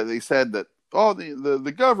is that they said that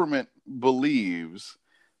the government believes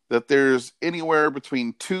that there's anywhere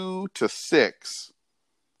between 2 to 6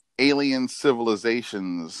 alien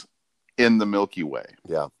civilizations in the Milky Way.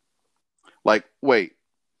 Yeah. Like, wait,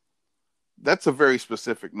 that's a very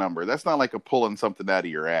specific number. That's not like a pulling something out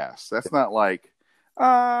of your ass. That's not like,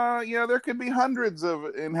 there could be hundreds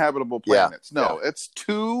of inhabitable planets. No, it's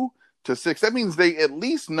 2 to 6. That means they at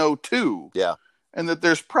least know 2. Yeah. And that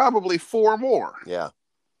there's probably 4 more. Yeah.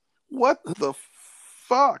 What the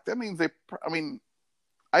fuck? That means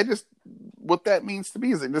what that means to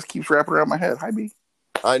me is it just keeps wrapping around my head. Hi, B.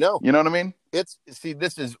 I know. You know what I mean? This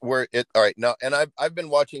is where all right now, and I've been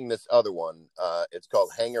watching this other one. It's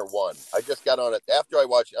called Hangar One. I just got on it after I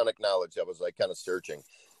watched Unacknowledged. I was like kind of searching.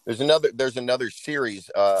 There's another series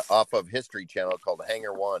off of History Channel called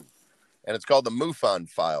Hangar One, and it's called the MUFON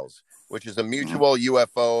Files, which is a mutual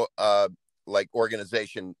UFO like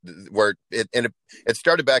organization where it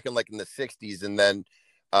started back in the 60s, and then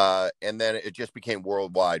it just became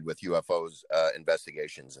worldwide with UFOs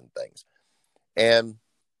investigations and things. And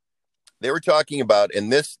they were talking about in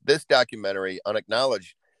this documentary,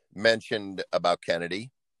 Unacknowledged mentioned about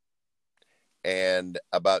Kennedy and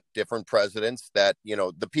about different presidents that,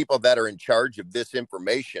 the people that are in charge of this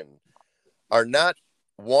information are not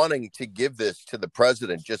wanting to give this to the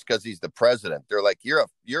president just because he's the president. They're like, you're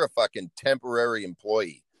a fucking temporary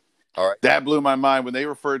employee. All right. That blew my mind when they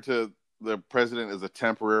referred to the president as a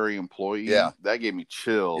temporary employee. Yeah. That gave me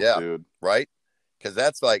chills, dude. Right. Because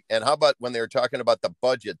that's like, and how about when they were talking about the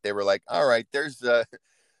budget, they were like, all right, there's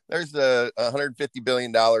there's a $150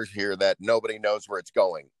 billion here that nobody knows where it's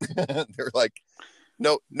going. They're like,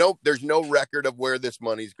 no, there's no record of where this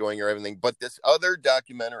money's going or everything. But this other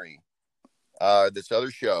documentary, this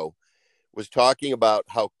other show was talking about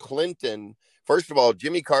how Clinton, first of all,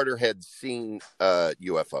 Jimmy Carter had seen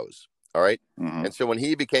UFOs. All right. Mhm. And so when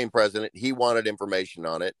he became president, he wanted information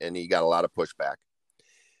on it, and he got a lot of pushback.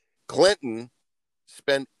 Clinton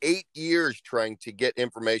spent 8 years trying to get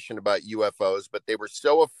information about UFOs, but they were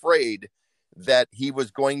so afraid that he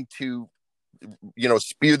was going to,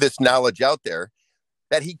 spew this knowledge out there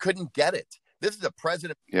that he couldn't get it. This is a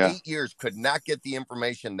president, Yeah. 8 years, could not get the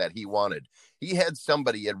information that he wanted. He had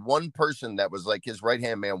one person that was like his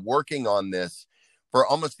right-hand man working on this for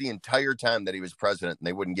almost the entire time that he was president, and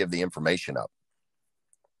they wouldn't give the information up.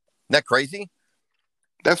 Isn't that crazy?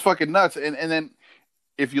 That's fucking nuts. And then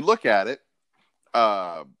if you look at it,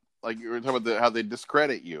 like you were talking about how they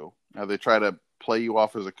discredit you, how they try to play you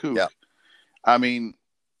off as a kook. Yeah. I mean,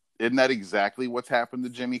 isn't that exactly what's happened to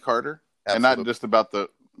Jimmy Carter? Absolutely. And not just about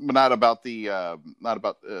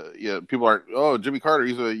people aren't, oh, Jimmy Carter,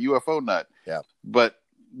 he's a UFO nut. Yeah. But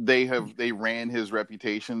they ran his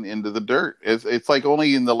reputation into the dirt. It's like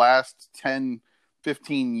only in the last 10,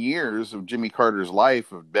 15 years of Jimmy Carter's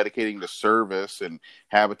life of dedicating to service and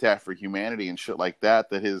Habitat for Humanity and shit like that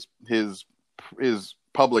his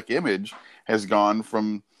public image has gone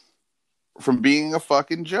from being a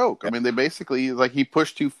fucking joke. I mean, they basically, like, he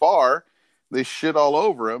pushed too far. They shit all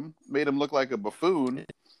over him, made him look like a buffoon.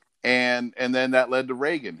 And then that led to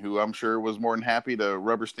Reagan, who I'm sure was more than happy to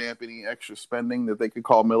rubber stamp any extra spending that they could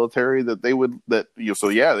call military Reagan's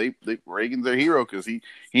their hero because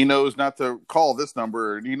he knows not to call this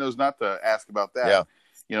number and he knows not to ask about that.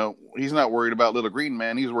 Yeah. He's not worried about little green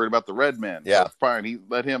man. He's worried about the red man. Yeah. That's fine. He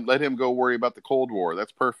let him go worry about the Cold War.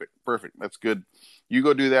 That's perfect. That's good. You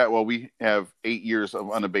go do that while we have 8 years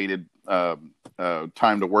of unabated time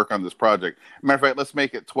to work on this project. Matter of fact, let's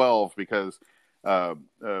make it 12 because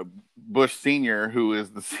Bush Sr., who is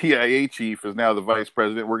the CIA chief, is now the vice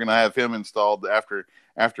president. We're going to have him installed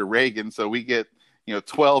after Reagan. So we get,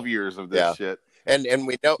 12 years of this shit. And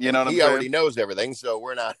we know, what I'm he already saying? knows everything. So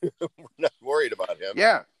we're not worried about him.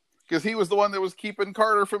 Yeah. Because he was the one that was keeping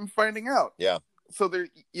Carter from finding out. Yeah. So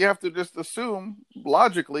you have to just assume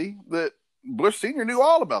logically that Bush Sr. knew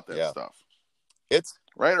all about that stuff. It's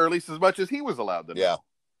right. Or at least as much as he was allowed to know. Yeah.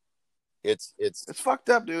 It's fucked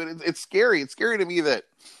up, dude. It's scary. It's scary to me that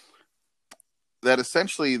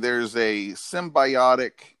essentially there's a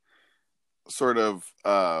symbiotic sort of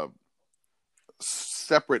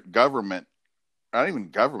separate government. Not even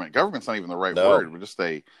government. Government's not even the right word. We're just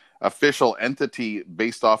a official entity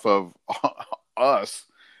based off of us.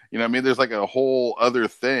 There's like a whole other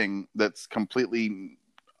thing that's completely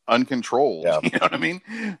uncontrolled. Yeah. You know what I mean?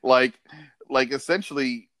 Like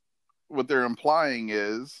essentially what they're implying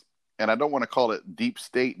is, and I don't want to call it deep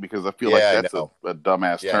state because I feel like that's a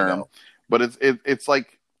dumbass term, but it's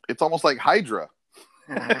like, it's almost like Hydra.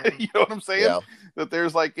 You know what I'm saying? Yeah. That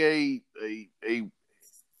there's like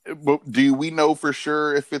do we know for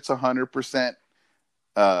sure if it's 100%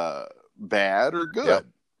 bad or good?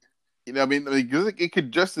 Yeah. It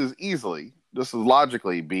could just as easily, just as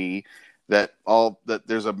logically be that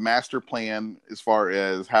there's a master plan as far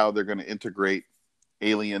as how they're going to integrate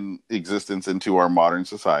alien existence into our modern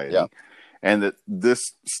society. Yeah. And that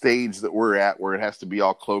this stage that we're at, where it has to be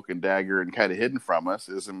all cloak and dagger and kind of hidden from us,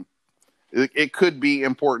 it could be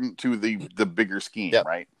important to the bigger scheme,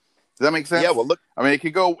 right? Does that make sense? Yeah. Well, look. I mean, it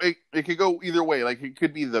could go either way. Like, it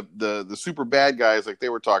could be the super bad guys, like they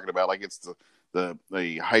were talking about, like it's the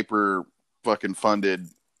hyper fucking funded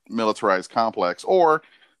militarized complex, or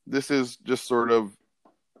this is just sort of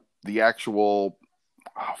the actual,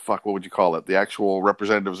 what would you call it? The actual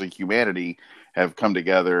representatives of humanity have come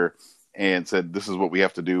together and said, this is what we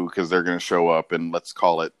have to do because they're going to show up, and let's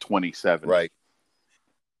call it 27. Right.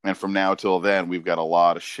 And from now till then, we've got a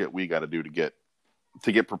lot of shit we got to do to get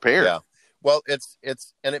prepared. Yeah. Well, it's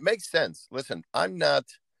and it makes sense. Listen, I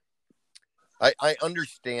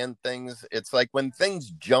understand things. It's like when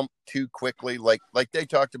things jump too quickly, like they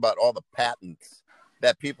talked about all the patents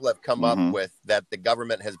that people have come up with that the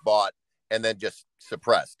government has bought and then just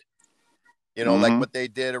suppressed. Like what they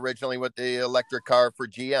did originally with the electric car for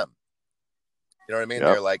GM. You know what I mean? Yep.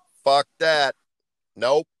 They're like, fuck that.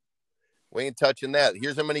 Nope. We ain't touching that.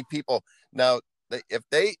 Here's how many people. Now, if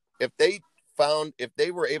they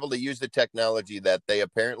were able to use the technology that they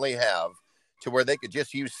apparently have to where they could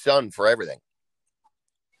just use sun for everything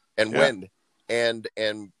and wind and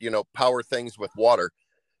power things with water,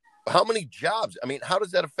 how many jobs? I mean, how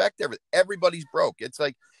does that affect everything? Everybody's broke. It's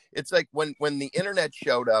like It's like when the internet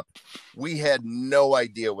showed up, we had no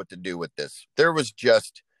idea what to do with this. There was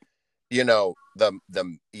just, the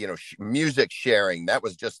music sharing. That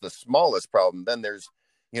was just the smallest problem. Then there's,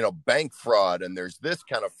 bank fraud, and there's this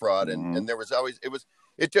kind of fraud. And there was always,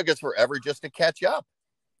 it took us forever just to catch up.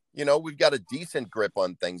 We've got a decent grip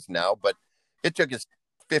on things now, but it took us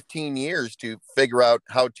 15 years to figure out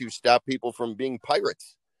how to stop people from being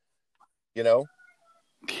pirates,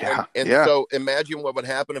 Yeah. And so imagine what would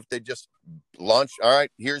happen if they just launched, all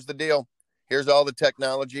right, here's the deal. Here's all the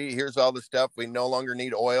technology. Here's all the stuff. We no longer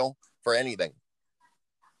need oil for anything.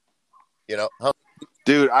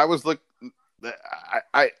 Dude, I was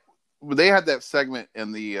they had that segment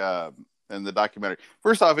in the documentary.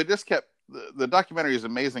 First off, it just kept, the documentary is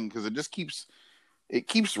amazing because it just keeps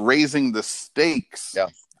raising the stakes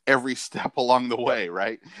every step along the way,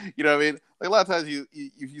 right? You know what I mean? Like, a lot of times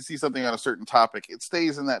if you see something on a certain topic, it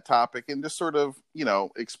stays in that topic and just sort of,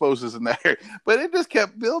 exposes in that area. But it just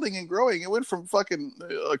kept building and growing. It went from fucking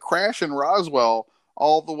a crash in Roswell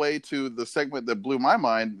all the way to the segment that blew my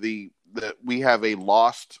mind, that we have a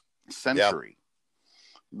lost century.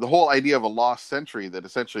 The whole idea of a lost century, that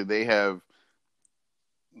essentially they have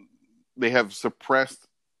suppressed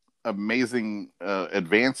amazing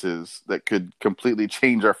advances that could completely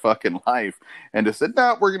change our fucking life, and just said,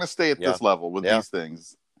 no, we're going to stay at this level with these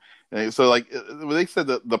things. And so, like, they said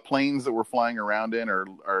that the planes that we're flying around in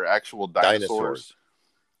are actual dinosaurs.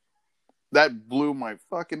 That blew my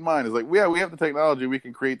fucking mind. It's like, we have the technology. We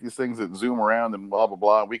can create these things that zoom around and blah, blah,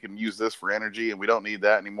 blah. We can use this for energy, and we don't need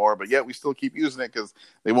that anymore. But yet we still keep using it because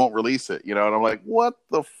they won't release it, And I'm like, what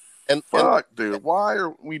the fuck, dude? Why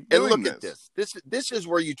are we doing this? And look at this. This is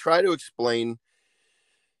where you try to explain.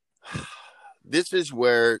 This is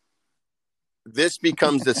where this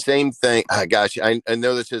becomes the same thing. Gosh, I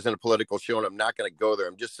know this isn't a political show, and I'm not going to go there.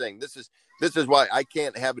 I'm just saying this is why I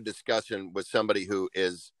can't have a discussion with somebody who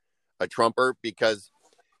is a Trumper, because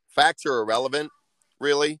facts are irrelevant,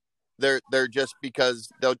 really. They're just because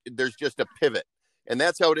there's just a pivot. And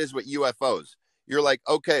that's how it is with UFOs. You're like,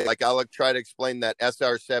 okay, like I'll try to explain that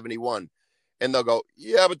SR-71, and they'll go,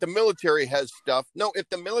 yeah, but the military has stuff. No, if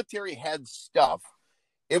the military had stuff,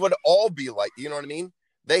 it would all be like, you know what I mean?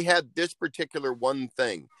 They had this particular one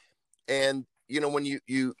thing. And, when you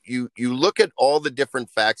look at all the different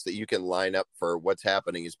facts that you can line up for what's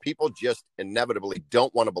happening, is people just inevitably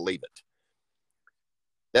don't want to believe it.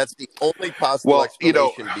 That's the only possible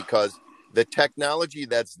explanation, because the technology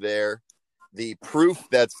that's there, the proof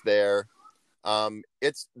that's there,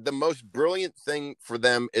 it's the most brilliant thing for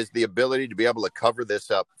them is the ability to be able to cover this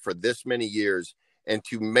up for this many years, and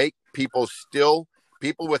to make people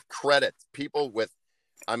with credit, people with,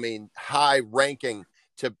 high ranking,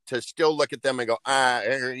 to still look at them and go,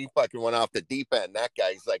 he fucking went off the deep end. That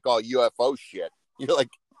guy's like all UFO shit. You're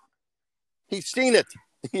like, he's seen it.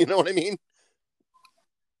 You know what I mean?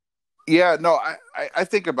 Yeah, no, I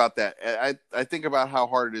think about that. I think about how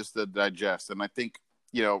hard it is to digest. And I think,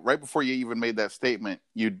 right before you even made that statement,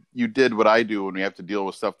 you did what I do when we have to deal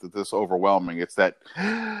with stuff that's this overwhelming. It's that,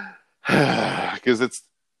 because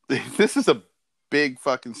this is a big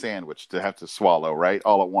fucking sandwich to have to swallow, right?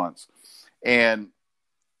 All at once. And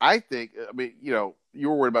I think, you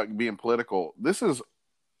were worried about being political. This is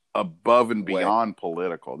above and beyond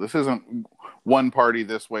political. This isn't one party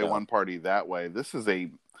this way, one party that way. This is a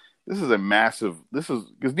massive. This is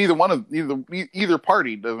because either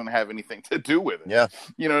party doesn't have anything to do with it. Yeah,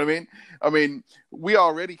 you know what I mean. We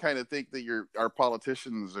already kind of think that our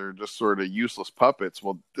politicians are just sort of useless puppets.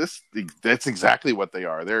 Well, that's exactly what they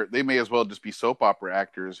are. They may as well just be soap opera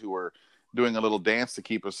actors who are doing a little dance to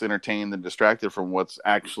keep us entertained and distracted from what's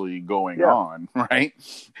actually going on, right?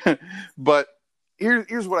 But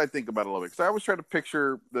here's what I think about it a little bit, because I always try to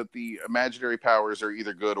picture that the imaginary powers are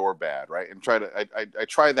either good or bad, right? And I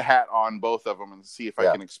try the hat on both of them and see if I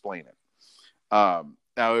can explain it.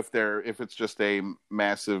 Now, if it's just a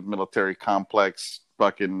massive military complex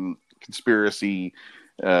fucking conspiracy,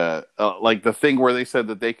 like the thing where they said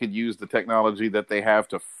that they could use the technology that they have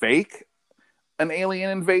to fake an alien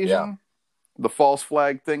invasion, the false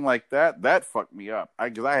flag thing like that fucked me up,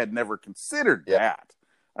 because I had never considered that.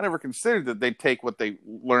 I never considered that they'd take what they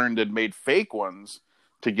learned and made fake ones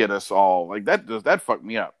to get us all like that. That fucked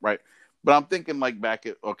me up, right? But I'm thinking like back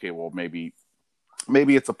at, okay, well, maybe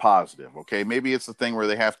it's a positive. Okay, maybe it's the thing where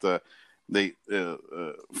they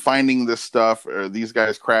finding this stuff, or these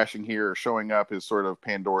guys crashing here or showing up is sort of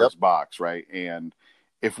Pandora's box, right? And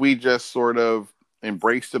if we just sort of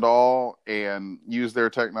embraced it all and used their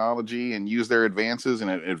technology and used their advances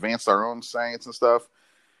and advanced our own science and stuff,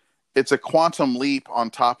 it's a quantum leap on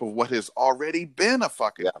top of what has already been a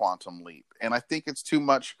fucking Yeah. quantum leap. And I think it's too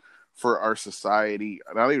much for our society,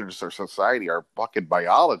 not even just our society, our fucking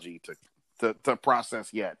biology to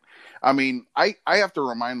process yet. I mean, I have to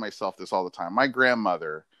remind myself this all the time. My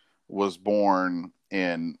grandmother was born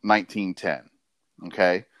in 1910.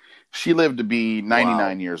 Okay. She lived to be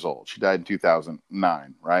 99 years old. She died in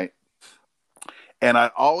 2009, right? And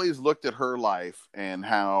I always looked at her life and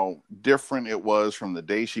how different it was from the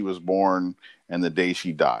day she was born and the day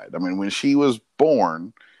she died. I mean, when she was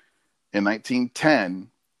born in 1910,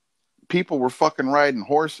 people were fucking riding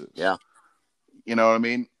horses. Yeah. You know what I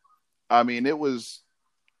mean? I mean, there's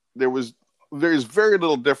very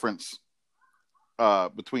little difference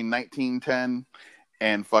between 1910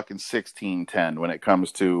 and fucking 1610 when it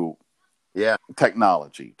comes to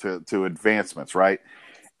technology, to advancements, right?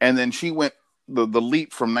 And then she went the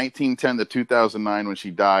leap from 1910 to 2009 when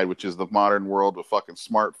she died, which is the modern world with fucking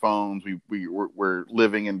smartphones. We're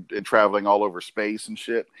living and traveling all over space and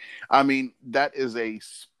shit. I mean, that is a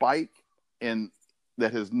spike in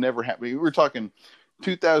that has never happened. We're talking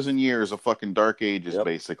 2,000 years of fucking dark ages,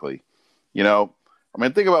 basically. You know, I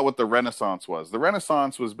mean, think about what the Renaissance was. The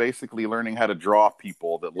Renaissance was basically learning how to draw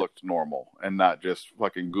people that looked normal and not just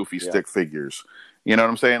fucking goofy stick figures. You know what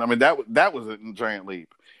I'm saying? I mean, that was a giant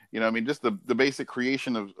leap. You know, I mean, just the basic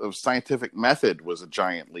creation of scientific method was a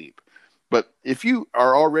giant leap. But if you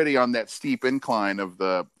are already on that steep incline of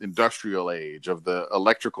the industrial age, of the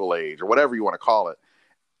electrical age, or whatever you want to call it,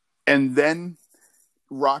 and then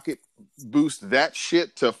rocket boost that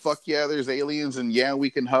shit to fuck yeah, there's aliens, and yeah, we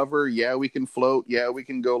can hover, yeah, we can float, yeah, we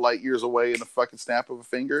can go light years away in a fucking snap of a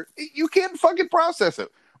finger. You can't fucking process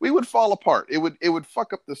it. We would fall apart. It would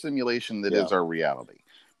fuck up the simulation that is our reality.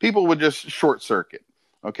 People would just short circuit.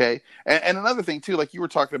 Okay. And another thing too, like you were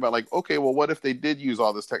talking about, like, okay, well, what if they did use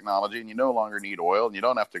all this technology and you no longer need oil and you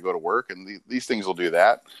don't have to go to work and these things will do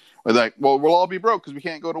that? Or like, well, we'll all be broke because we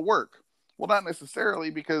can't go to work. Well, not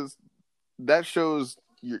necessarily, because that shows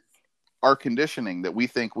our conditioning that we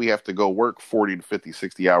think we have to go work 40 to 50,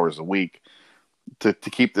 60 hours a week to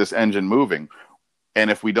keep this engine moving.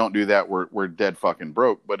 And if we don't do that, we're dead fucking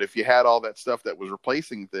broke. But if you had all that stuff that was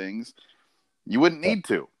replacing things, you wouldn't need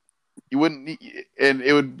to. You wouldn't need,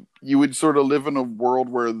 and you would sort of live in a world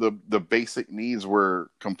where the basic needs were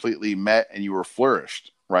completely met and you were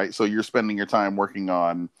flourished, right? So you're spending your time working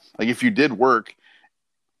on, like, if you did work,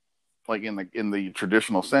 like in the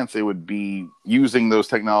traditional sense, it would be using those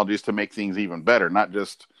technologies to make things even better, not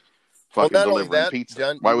just fucking delivering pizza.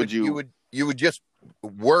 John, Why you would just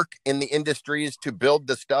work in the industries to build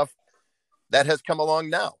the stuff that has come along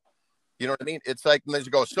now? You know what I mean? It's like, when they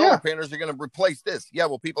go, solar panels are going to replace this. Yeah,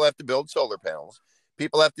 well, people have to build solar panels.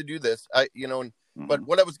 People have to do this. But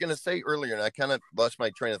what I was going to say earlier, and I kind of lost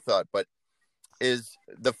my train of thought, but is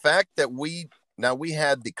the fact that we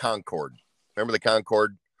had the Concorde. Remember the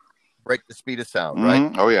Concorde? Break the speed of sound,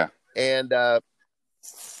 right? Oh, yeah. And the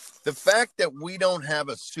fact that we don't have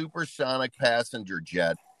a supersonic passenger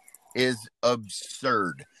jet is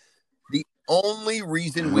absurd. The only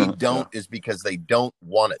reason we don't is because they don't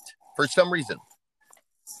want it. For some reason,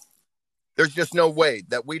 there's just no way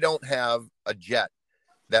that we don't have a jet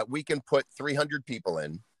that we can put 300 people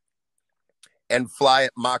in and fly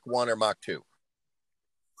at Mach 1 or Mach 2.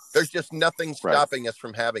 There's just nothing stopping us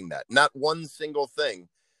from having that. Not one single thing,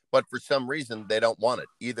 but for some reason, they don't want it.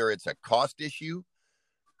 Either it's a cost issue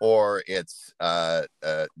or it's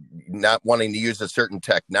not wanting to use a certain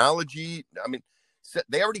technology. I mean,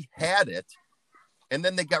 they already had it, and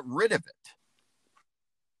then they got rid of it.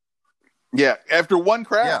 Yeah, after one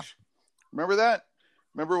crash. Yeah. Remember that?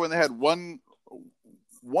 Remember when they had one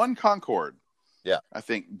Concorde? Yeah, I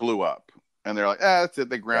think blew up, and they're like, that's it.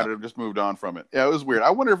 They grounded it, just moved on from it. Yeah, it was weird.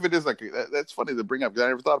 I wonder if it is like that's funny to bring up, because I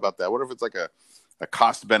never thought about that. I wonder if it's like a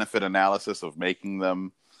cost benefit analysis of making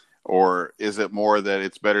them, or is it more that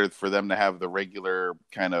it's better for them to have the regular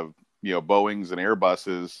kind of, you know, Boeings and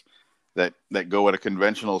Airbuses that go at a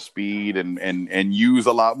conventional speed and use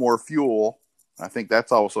a lot more fuel. I think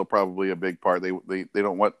that's also probably a big part. They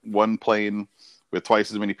don't want one plane with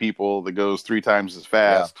twice as many people that goes 3 times as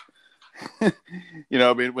fast. Yeah. You know,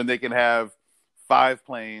 I mean, when they can have 5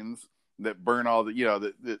 planes that burn all the, you know,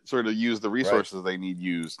 that sort of use the resources they need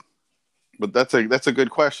used. But that's a good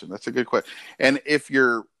question. That's a good question. And if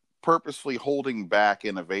you're purposefully holding back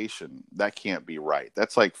innovation, that can't be right.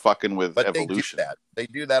 That's like fucking with evolution. They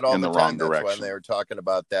do that all the time. That's why they were talking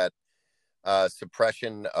about that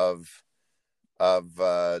suppression of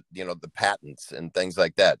the patents and things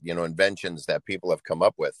like that, you know, inventions that people have come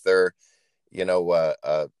up with. They're,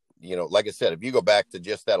 like I said, if you go back to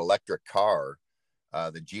just that electric car,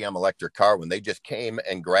 the GM electric car, when they just came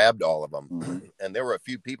and grabbed all of them. Mm-hmm. And there were a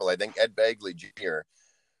few people, I think Ed Bagley Jr.,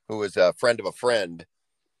 who was a friend of a friend,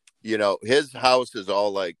 you know, his house is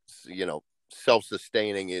all like, you know,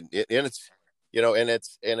 self-sustaining, and it's, you know, and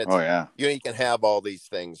it's, Oh yeah, you know, you can have all these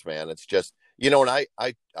things, man. It's just, you know, and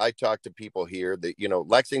I talk to people here that, you know,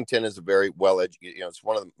 Lexington is a very well educated, you know, it's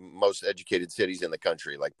one of the most educated cities in the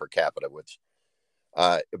country, like per capita, which,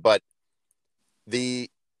 but the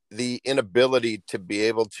inability to be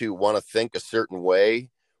able to want to think a certain way,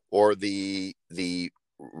 or the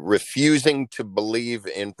refusing to believe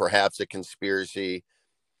in perhaps a conspiracy,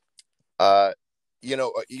 you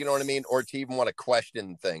know what I mean, or to even want to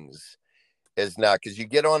question things, is not, because you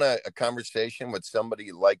get on a conversation with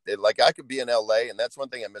somebody like I could be in LA, and that's one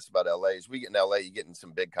thing I miss about LA is we get in LA, you get in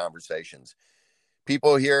some big conversations.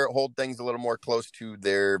 People here hold things a little more close to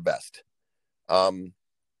their vest. And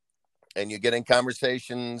you get in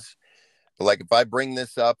conversations, like if I bring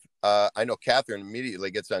this up, I know Catherine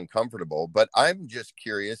immediately gets uncomfortable, but I'm just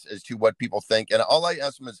curious as to what people think. And all I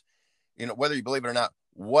ask them is, you know, whether you believe it or not,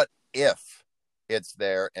 what if it's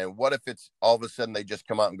there? And what if it's all of a sudden they just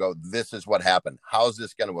come out and go, this is what happened. How's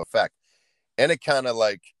this going to affect? And it kind of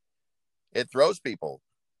like, it throws people,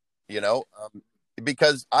 you know,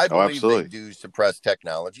 because I believe they do suppress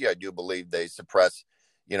technology. I do believe they suppress,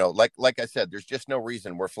 you know, like I said, there's just no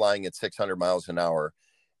reason we're flying at 600 miles an hour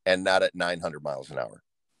and not at 900 miles an hour.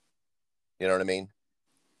 You know what I mean?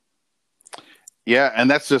 Yeah, and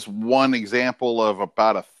that's just one example of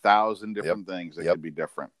about 1,000 different things that could be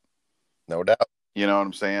different. No doubt. You know what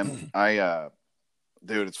I'm saying?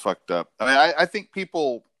 Dude, it's fucked up. I mean, I think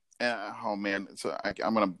people. Oh man,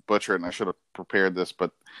 I'm gonna butcher it, and I should have prepared this,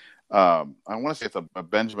 but I want to say it's a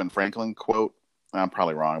Benjamin Franklin quote. I'm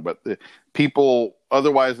probably wrong, but people,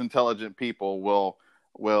 otherwise intelligent people, will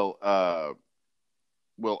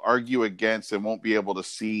argue against and won't be able to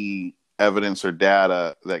see evidence or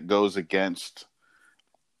data that goes against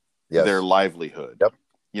their livelihood. Yep.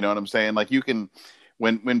 You know what I'm saying? Like you can,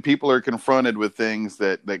 when people are confronted with things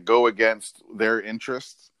that go against their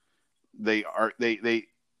interests, it's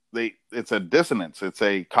a dissonance. It's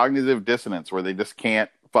a cognitive dissonance where they just can't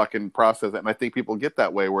fucking process it. And I think people get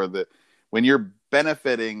that way where when you're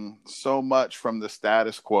benefiting so much from the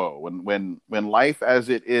status quo, when life as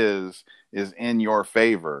it is in your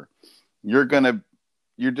favor,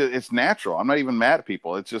 it's natural. I'm not even mad at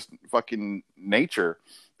people. It's just fucking nature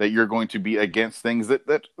that you're going to be against things that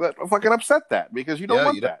fucking upset that, because you don't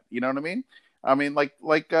want that. You know what I mean? I mean, like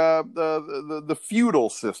the feudal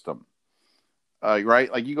system.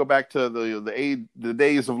 Right, like you go back to the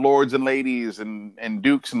days of lords and ladies and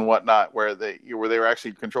dukes and whatnot, where they were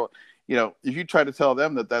actually controlled. You know, if you try to tell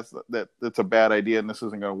them that's a bad idea and this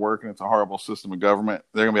isn't going to work and it's a horrible system of government,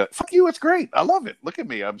 they're going to be like, "Fuck you, it's great, I love it. Look at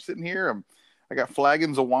me, I'm sitting here, I got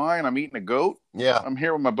flagons of wine, I'm eating a goat, I'm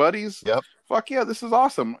here with my buddies. Yep. Fuck yeah, this is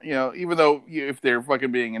awesome." You know, even though if they're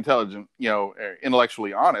fucking being intelligent, you know,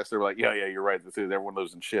 intellectually honest, they're like, yeah, you're right. This is everyone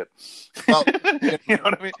losing shit. Well, you know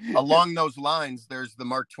what I mean? Along those lines, there's the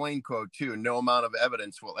Mark Twain quote too: "No amount of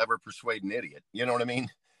evidence will ever persuade an idiot." You know what I mean?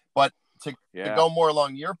 But to go more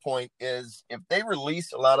along your point is, if they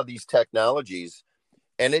release a lot of these technologies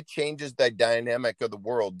and it changes the dynamic of the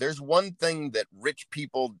world, there's one thing that rich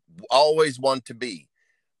people always want to be: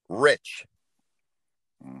 rich.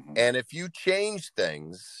 Mm-hmm. And if you change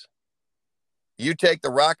things, you take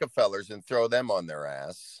the Rockefellers and throw them on their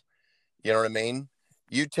ass. You know what I mean?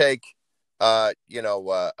 You take, what do you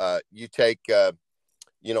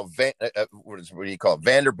call it?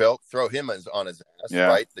 Vanderbilt, throw him on his ass,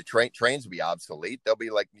 right? The trains will be obsolete. They'll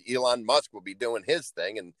be like, Elon Musk will be doing his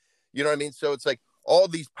thing. And you know what I mean? So it's like all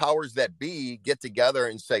these powers that be get together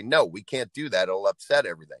and say, no, we can't do that. It'll upset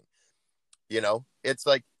everything. You know, it's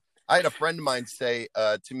like, I had a friend of mine say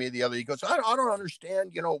to me the other, he goes, I don't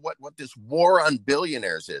understand, you know, what this war on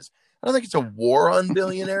billionaires is. I don't think it's a war on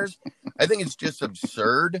billionaires. I think it's just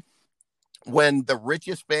absurd when the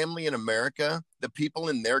richest family in America, the people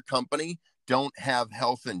in their company, don't have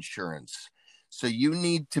health insurance. So you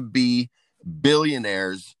need to be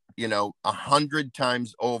billionaires, you know, 100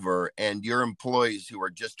 times over, and your employees who are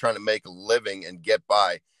just trying to make a living and get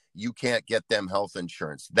by, you can't get them health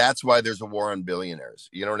insurance. That's why there's a war on billionaires.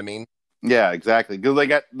 You know what I mean? Yeah, exactly.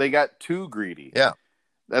 Because they got too greedy. Yeah,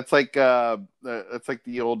 that's like the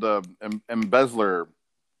old embezzler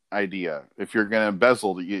idea. If you're going to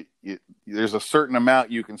embezzle, there's a certain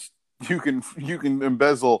amount you can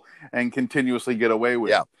embezzle and continuously get away with.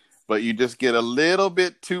 Yeah. But you just get a little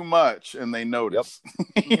bit too much, and they notice.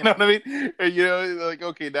 Yep. You know what I mean? You know, like,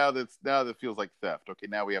 okay, now that feels like theft. Okay,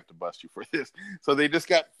 now we have to bust you for this. So they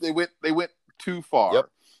went too far. Yep.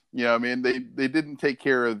 You know, I mean, they didn't take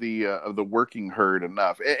care of the working herd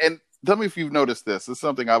enough. And tell me if you've noticed this. This is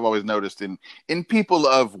something I've always noticed in people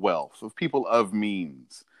of wealth, of people of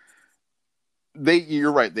means.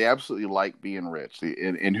 You're right. They absolutely like being rich,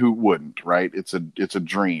 and who wouldn't, right? It's a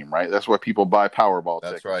dream, right? That's why people buy Powerball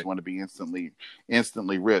That's tickets. right. Want to be instantly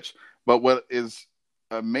rich. But what is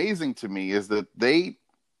amazing to me is that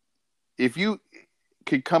if you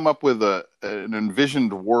could come up with an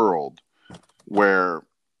envisioned world where,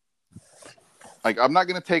 like, I'm not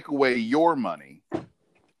going to take away your money, I'm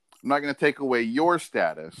not going to take away your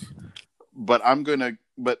status, but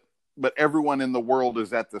but everyone in the world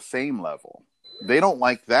is at the same level. They don't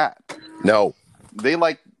like that. No, They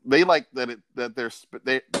like to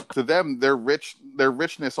them their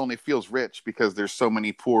richness only feels rich because there's so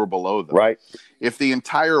many poor below them. right? If the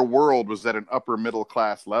entire world was at an upper middle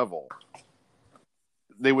class level,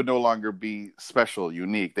 they would no longer be special,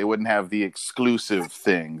 unique. They wouldn't have the exclusive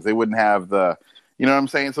things. They wouldn't have you know what I'm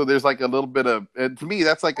saying? So there's like a little bit of, to me,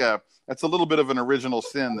 that's a little bit of an original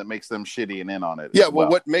sin that makes them shitty and in on it. Yeah. Well,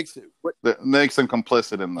 what makes that makes them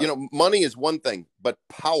complicit in the, money is one thing, but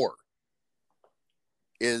power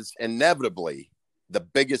is inevitably the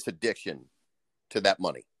biggest addiction to that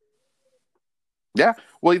money. Yeah.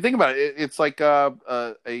 Well, you think about it. It's like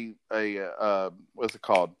what's it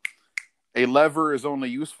called? A lever is only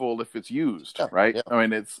useful if it's used, right? Yeah. I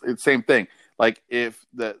mean, it's same thing. Like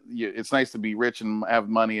it's nice to be rich and have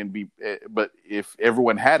money and but if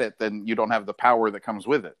everyone had it, then you don't have the power that comes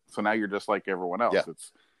with it. So now you're just like everyone else. Yeah.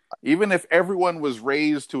 Even if everyone was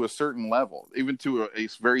raised to a certain level, even to a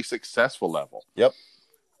very successful level. Yep.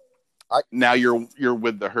 Now you're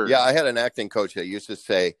with the herd. Yeah, I had an acting coach that used to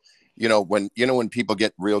say, when people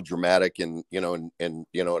get real dramatic and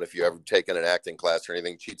if you ever taken an acting class or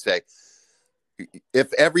anything, she'd say,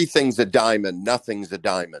 if everything's a diamond, nothing's a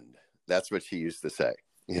diamond. That's what she used to say.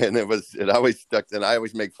 And it always stuck, and I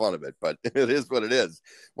always make fun of it, but it is what it is.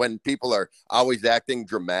 When people are always acting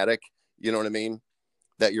dramatic, you know what I mean?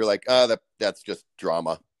 That you're like, that's just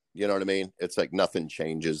drama. You know what I mean? It's like nothing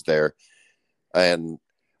changes there. And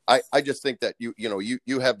I just think that you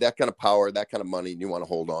have that kind of power, that kind of money, and you want to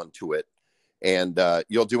hold on to it, and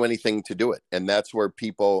you'll do anything to do it. And that's where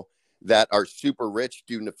people that are super rich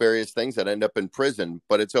do nefarious things that end up in prison.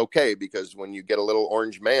 But it's okay, because when you get a little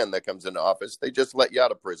orange man that comes into office, they just let you out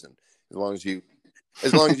of prison as long as you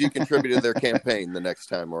contribute to their campaign the next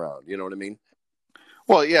time around. You know what I mean?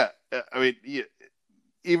 Well, yeah. I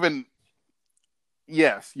mean,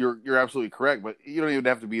 yes, you're absolutely correct, but you don't even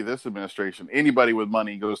have to be this administration. Anybody with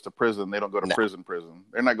money goes to prison. They don't go to prison.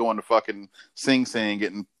 They're not going to fucking Sing Sing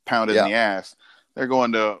getting pounded in the ass. They're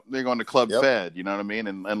going to Club Fed, you know what I mean,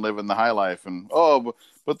 and living the high life. And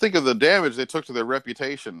but think of the damage they took to their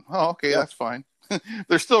reputation. Oh, okay, that's fine.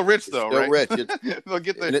 They're still rich though, still right? Rich. They'll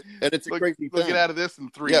get and it's a crazy thing. They'll get out of this in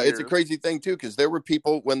 3 years. Yeah, it's a crazy thing too, because there were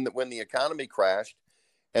people when the economy crashed,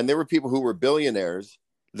 and there were people who were billionaires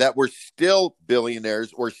that were still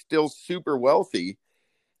billionaires or still super wealthy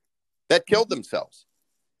that killed themselves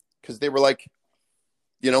because they were like,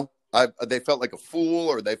 they felt like a fool,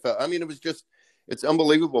 or they felt. I mean, it's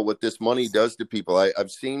unbelievable what this money does to people.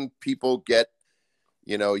 I've seen people get,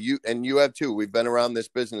 you have too. We've been around this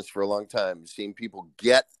business for a long time. You've seen people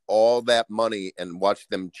get all that money and watch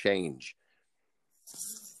them change.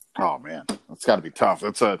 Oh man, that's got to be tough.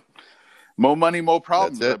 That's more money, more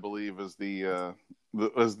problems, I believe, as the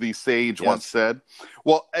sage once said.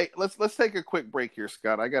 Well, hey, let's take a quick break here,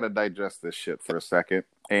 Scott. I got to digest this shit for a second.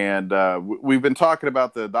 And we've been talking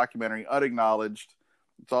about the documentary Unacknowledged.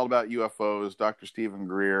 It's all about UFOs. Dr. Stephen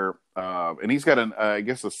Greer, and he's got I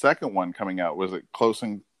guess the second one coming out. Was it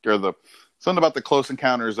something about the Close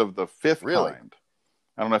Encounters of the Fifth Kind?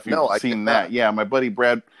 I don't know if you've seen that. Yeah, my buddy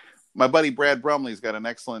Brad Brumley's got an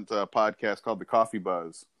excellent podcast called The Coffee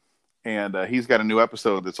Buzz. And he's got a new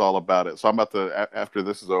episode that's all about it. So I'm about to, after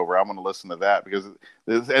this is over, I'm going to listen to that because,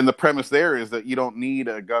 and the premise there is that you don't need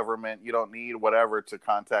a government, you don't need whatever to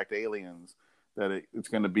contact aliens. That it's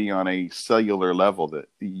going to be on a cellular level that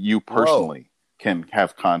you personally can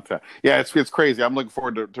have contact. Yeah, it's crazy. I'm looking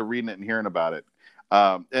forward to reading it and hearing about it.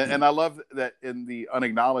 And I love that in the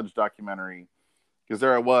Unacknowledged documentary, because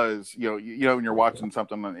there I was, when you're watching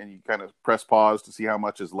something and you kind of press pause to see how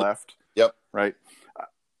much is left. Yep. Right.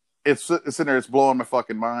 It's in there. It's blowing my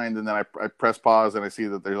fucking mind, and then I press pause and I see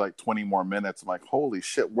that there's like 20 more minutes. I'm like, holy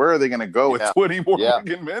shit, where are they going to go with 20 more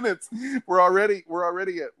fucking minutes?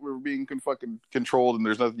 We're being fucking controlled, and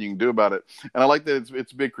there's nothing you can do about it. And I like that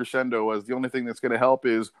it's big crescendo as the only thing that's going to help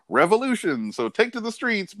is revolution. So take to the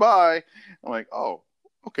streets. Bye. I'm like, oh,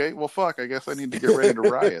 okay. Well, fuck. I guess I need to get ready to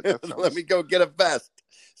riot. Let me go get a vest.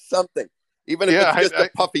 Something. even if Yeah, it's just a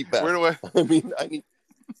puffy vest. Where do I? I mean,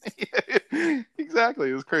 Exactly.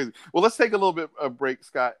 It was crazy. Well, let's take a little bit of break,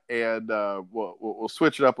 Scott, and we'll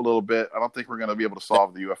switch it up a little bit. I don't think we're going to be able to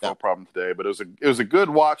solve the UFO problem today, but it was a good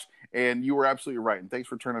watch, and you were absolutely right. And thanks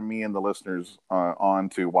for turning me and the listeners on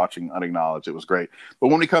to watching Unacknowledged. It was great. But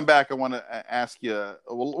when we come back, I want to ask you.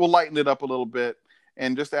 We'll lighten it up a little bit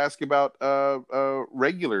and just ask you about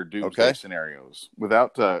regular doomsday scenarios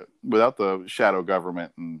without the shadow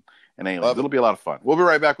government and aliens. It'll be a lot of fun. We'll be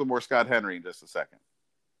right back with more Scott Henry in just a second.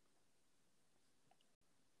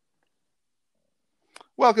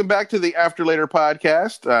 Welcome back to the After Later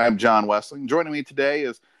podcast. I'm John Wessling. Joining me today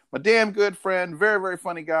is my damn good friend, very, very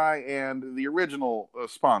funny guy, and the original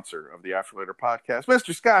sponsor of the After Later podcast,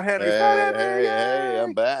 Mr. Scott Henry. Hey,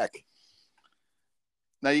 I'm back.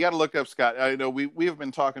 Now, you got to look up Scott. I know we have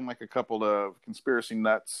been talking like a couple of conspiracy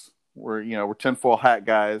nuts. We're tinfoil hat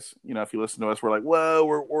guys. If you listen to us, we're like, whoa,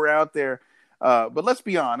 we're out there. But let's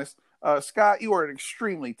be honest. Scott, you are an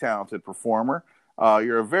extremely talented performer.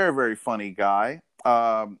 You're a very, very funny guy.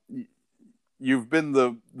 You've been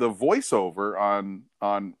the voiceover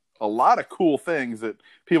on a lot of cool things that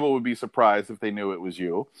people would be surprised if they knew it was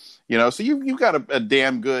you. So you've got a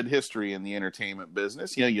damn good history in the entertainment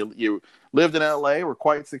business. You lived in LA, were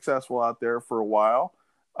quite successful out there for a while.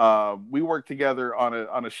 We worked together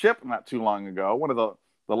on a ship not too long ago, one of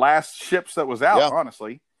the last ships that was out,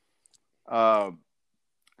 honestly. And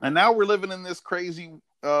now we're living in this crazy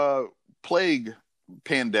plague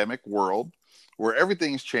pandemic world where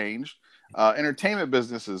everything's changed. Entertainment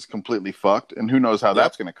business is completely fucked, and who knows how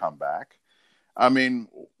that's going to come back. I mean,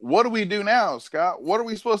 what do we do now, Scott? What are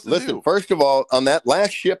we supposed to do? Listen, first of all, on that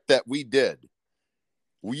last ship that we did,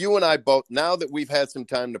 you and I both, now that we've had some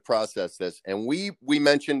time to process this, and we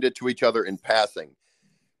mentioned it to each other in passing,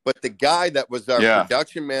 but the guy that was our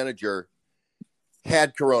production manager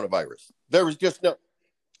had coronavirus. There was just no...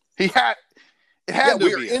 It had to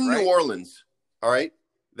we were be in New Orleans, all right?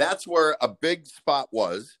 That's where a big spot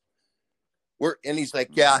was. And he's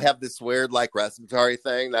like, I have this weird respiratory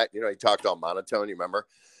thing that, he talked all monotone, you remember?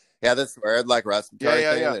 Yeah, this weird respiratory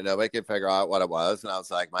thing that nobody could figure out what it was. And I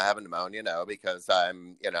was like, am I having pneumonia? No, because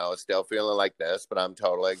I'm, still feeling like this, but I'm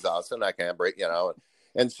totally exhausted and I can't breathe,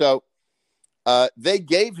 And so they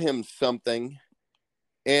gave him something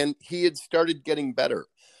and he had started getting better.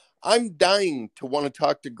 I'm dying to want to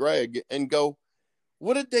talk to Greg and go,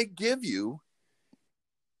 what did they give you?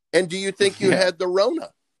 And do you think you had the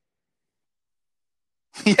Rona?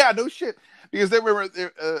 Yeah, no shit. Because they were,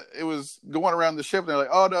 it was going around the ship, and they're like,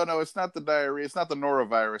 "Oh no, it's not the diarrhea, it's not the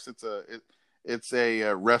norovirus, it's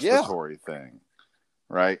a respiratory thing,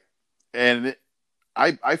 right?" And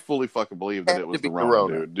I fully fucking believe that it was the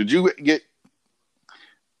Rona, dude. Did you get?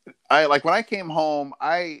 When I came home,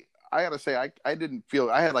 I gotta say I didn't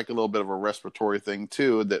feel. I had like a little bit of a respiratory thing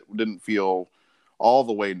too that didn't feel all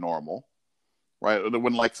the way normal. Right, it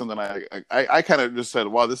wasn't like something I kind of just said,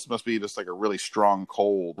 "Wow, this must be just like a really strong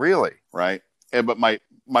cold." Really, right? But my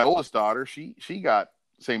oldest daughter, she got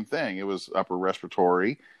same thing. It was upper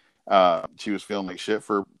respiratory. She was feeling like shit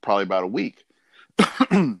for probably about a week,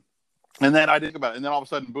 and then I think about it, and then all of a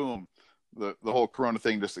sudden, boom, the whole Corona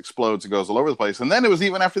thing just explodes and goes all over the place. And then it was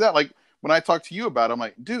even after that, like when I talked to you about it, I'm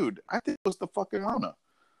like, dude, I think it was the fucking Corona.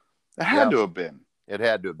 It had to have been. It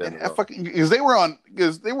had to have been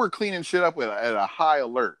because they were cleaning shit up at a high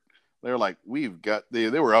alert. They were like, they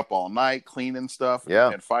were up all night cleaning stuff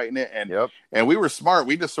and fighting it. And we were smart.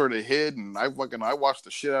 We just sort of hid, and I washed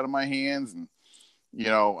the shit out of my hands, and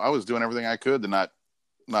I was doing everything I could to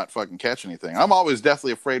not fucking catch anything. I'm always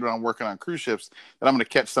deathly afraid when I'm working on cruise ships that I'm going to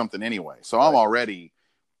catch something anyway. So I'm already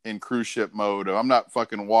in cruise ship mode. I'm not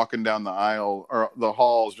fucking walking down the aisle or the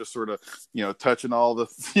halls, just sort of, touching all the,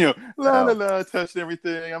 touching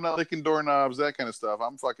everything. I'm not licking doorknobs, that kind of stuff.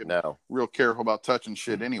 I'm fucking real careful about touching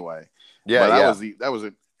shit anyway. Yeah. But that was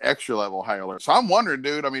an extra level high alert. So I'm wondering,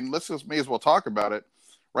 dude, I mean, may as well talk about it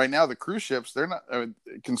right now. The cruise ships, they're not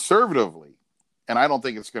conservatively, and I don't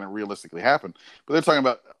think it's going to realistically happen, but they're talking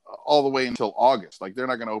about all the way until August. Like they're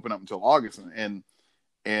not going to open up until August,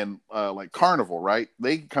 and like Carnival, right?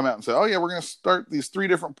 They come out and say, "Oh yeah, we're going to start these 3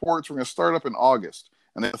 different ports. We're going to start up in August."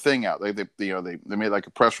 And then the thing out, they made like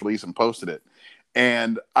a press release and posted it.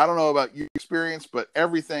 And I don't know about your experience, but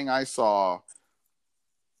everything I saw,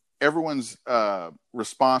 everyone's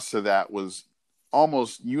response to that was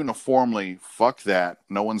almost uniformly, "Fuck that!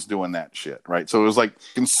 No one's doing that shit." Right? So it was like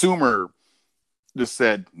consumer just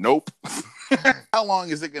said, "Nope." How long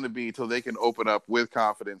is it going to be till they can open up with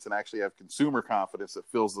confidence and actually have consumer confidence that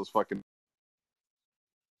fills those fucking...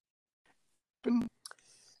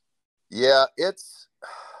 Yeah,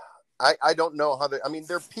 I don't know how I mean,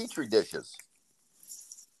 they're petri dishes,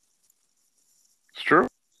 It's true.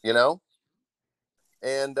 you know?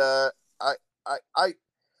 And I, I, I,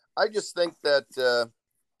 I just think that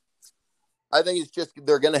I think it's just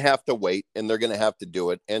they're going to have to wait and they're going to have to do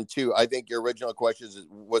it. And two, I think your original question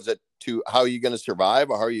was it to how are you going to survive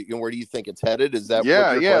or how are you? Where do you think it's headed? Is that what your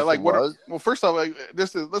question like what? was? Well, first off, like,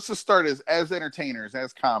 let's just start as entertainers,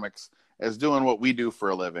 as comics, as doing what we do for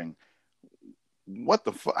a living. What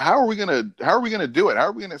the how are we gonna do it? How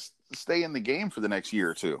are we gonna stay in the game for the next year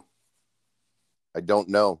or two? I don't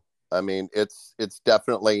know. I mean, it's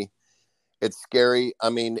definitely it's scary. I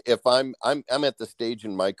mean, if I'm at the stage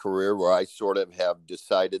in my career where I sort of have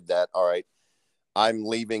decided that all right, I'm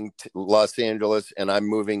leaving Los Angeles and I'm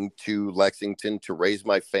moving to Lexington to raise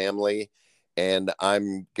my family, and I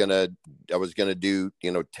was gonna do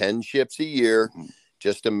 10 ships a year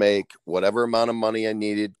just to make whatever amount of money I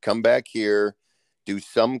needed, come back here, do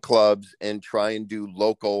some clubs, and try and do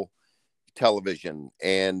local television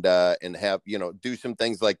and have do some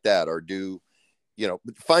things like that, or do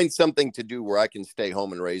find something to do where I can stay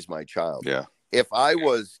home and raise my child. Yeah. If I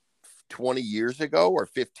was 20 years ago or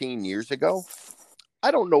 15 years ago,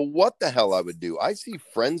 I don't know what the hell I would do. I see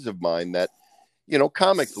friends of mine that,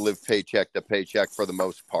 comics live paycheck to paycheck for the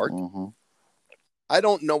most part. Mm-hmm. I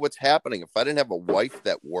don't know what's happening. If I didn't have a wife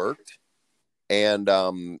that worked and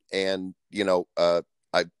I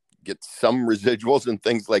get some residuals and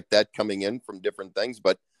things like that coming in from different things,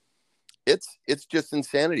 but it's just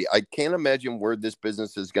insanity. I can't imagine where this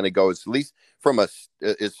business is going to go. It's at least from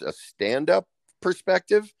it's a stand-up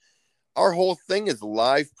perspective. Our whole thing is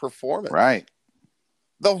live performance. Right.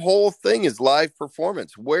 The whole thing is live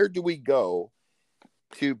performance. Where do we go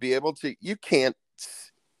to be able to? You can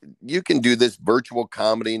do this virtual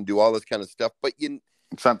comedy and do all this kind of stuff, but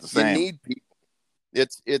it's not the same. You need people.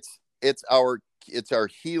 It's our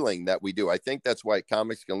healing that we do. I think that's why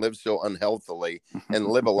comics can live so unhealthily and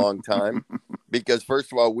live a long time, because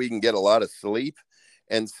first of all, we can get a lot of sleep,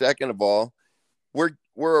 and second of all, we're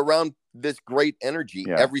around this great energy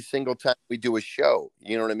every single time we do a show.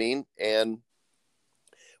 You know what I mean? And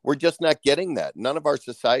we're just not getting that. None of our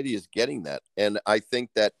society is getting that. And I think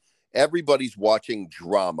that everybody's watching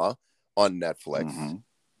drama on Netflix. Mm-hmm.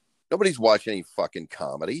 Nobody's watching any fucking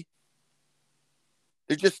comedy.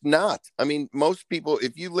 They're just not. I mean, most people,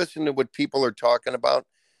 if you listen to what people are talking about,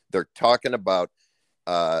 they're talking about,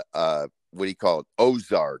 what do you call it?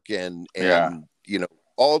 Ozark and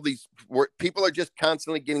all these people are just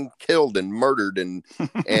constantly getting killed and murdered and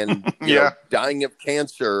dying of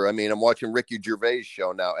cancer. I mean, I'm watching Ricky Gervais'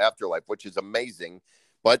 show now, Afterlife, which is amazing,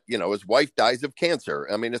 but his wife dies of cancer.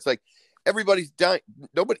 I mean, it's like everybody's dying.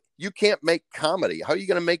 You can't make comedy. How are you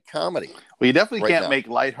going to make comedy? Well, you definitely can't make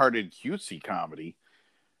lighthearted, cutesy comedy.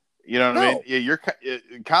 You know what I mean? Yeah, your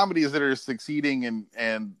comedies that are succeeding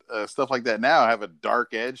and stuff like that now have a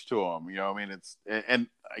dark edge to them. You know what I mean? And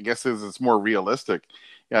I guess it's more realistic.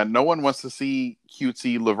 Yeah, no one wants to see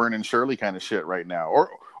cutesy Laverne and Shirley kind of shit right now.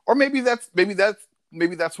 Or maybe that's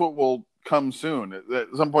what will come soon. At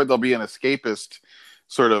some point there'll be an escapist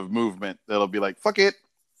sort of movement that'll be like, fuck it.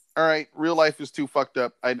 All right, real life is too fucked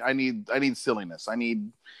up. I need silliness. I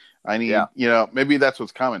need maybe that's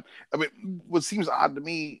what's coming. I mean, what seems odd to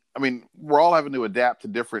me, I mean, we're all having to adapt to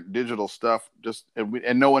different digital stuff,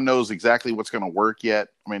 and no one knows exactly what's going to work yet.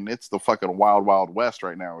 I mean, it's the fucking wild, wild west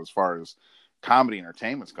right now as far as comedy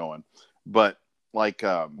entertainment's going. But like,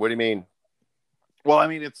 what do you mean? Well, I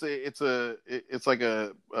mean, it's like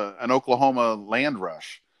an Oklahoma land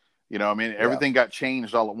rush. I mean, everything got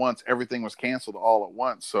changed all at once. Everything was canceled all at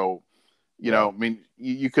once. So, I mean,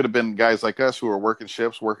 you could have been guys like us who are working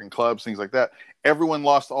shifts, working clubs, things like that. Everyone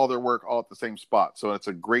lost all their work all at the same spot. So it's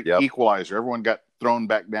a great equalizer. Everyone got thrown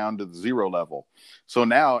back down to the zero level. So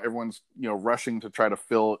now everyone's, rushing to try to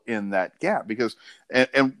fill in that gap because,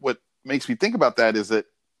 and what makes me think about that is that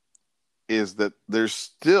there's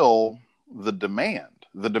still the demand.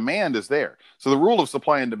 The demand is there. So the rule of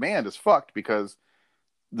supply and demand is fucked because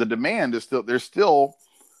the demand is there's still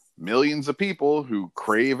millions of people who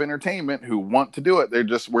crave entertainment, who want to do it.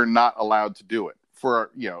 We're not allowed to do it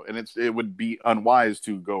and it would be unwise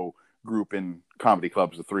to go group in comedy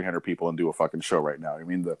clubs of 300 people and do a fucking show right now. I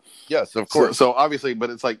mean, yes, of course. So obviously, but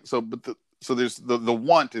it's like, so there's the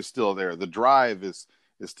want is still there. The drive is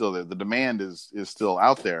still there. The demand is still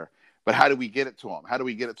out there, but how do we get it to them? How do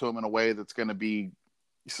we get it to them in a way that's going to be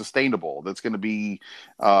sustainable? That's going to be,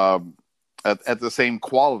 at the same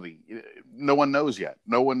quality? No one knows yet.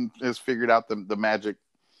 No one has figured out the magic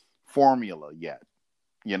formula yet.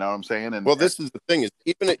 You know what I'm saying? And this is the thing: is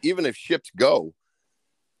even if ships go,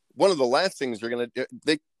 one of the last things they're going to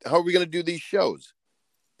do, how are we going to do these shows?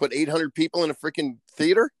 Put 800 people in a freaking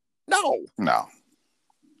theater? No. You're not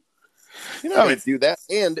going to do that.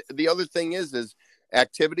 And the other thing is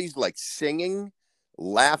activities like singing,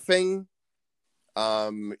 laughing,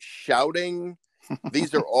 shouting.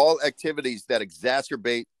 These are all activities that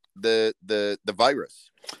exacerbate the virus.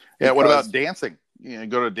 Yeah. What about dancing?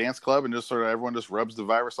 Go to a dance club and just sort of everyone just rubs the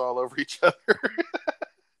virus all over each other.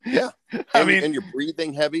 Yeah. And you're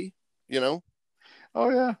breathing heavy, Oh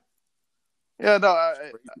yeah. Yeah. No,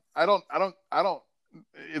 I don't.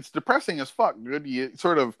 It's depressing as fuck, dude. You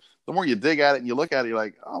sort of, the more you dig at it and you look at it, you're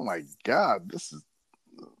like, oh my God, this is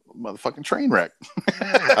a motherfucking train wreck.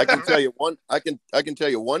 I can tell you one. I can tell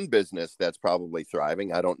you one business that's probably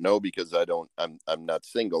thriving. I don't know because I'm not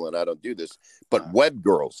single and I don't do this. But web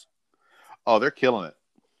girls. Oh, they're killing it.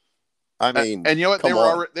 I mean, and you know what?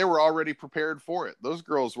 They were already prepared for it. Those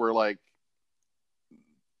girls were like,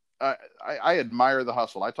 I admire the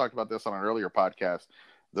hustle. I talked about this on an earlier podcast.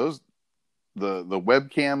 The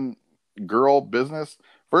webcam girl business.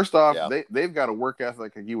 First off, they've got a work ethic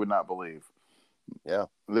like you would not believe. Yeah.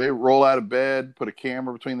 They roll out of bed, put a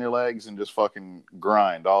camera between their legs, and just fucking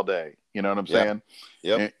grind all day. You know what I'm saying?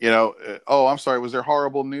 Yep. Oh, I'm sorry. Was there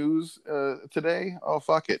horrible news today? Oh,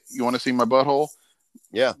 fuck it. You want to see my butthole?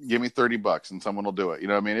 Yeah. Give me $30 and someone will do it. You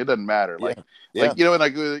know what I mean? It doesn't matter. Yeah. And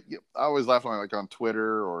I always laugh on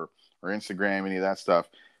Twitter or Instagram, any of that stuff.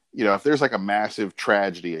 If there's like a massive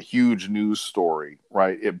tragedy, a huge news story,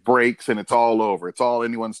 right? It breaks and it's all over. It's all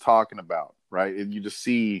anyone's talking about, right? And you just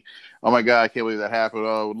see, oh my God, I can't believe that happened.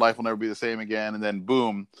 Oh, life will never be the same again. And then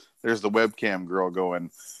boom, there's the webcam girl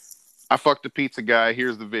going, I fucked a pizza guy.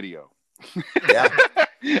 Here's the video. Yeah.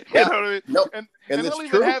 You know what I mean? No. And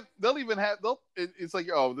they'll even have, it's like,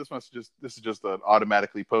 oh, this is just an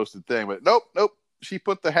automatically posted thing. But nope. She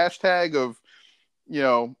put the hashtag of,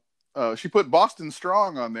 she put Boston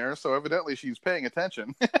Strong on there, so evidently she's paying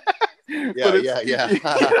attention. Yeah.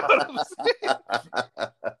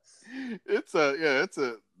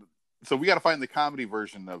 So we got to find the comedy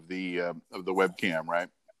version of the webcam, right?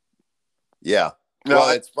 Yeah.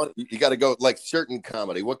 Well, it's funny. You got to go like certain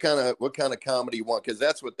comedy. What kind of comedy you want? Because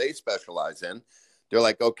that's what they specialize in. They're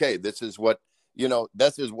like, okay, this is what's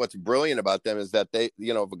brilliant about them is that they,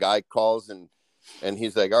 if a guy calls and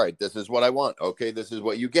he's like, all right, this is what I want. Okay, this is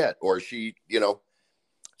what you get. Or she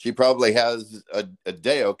probably has a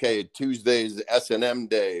day. Okay, Tuesday's S&M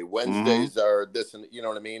day. Wednesdays are this, and you know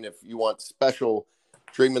what I mean? If you want special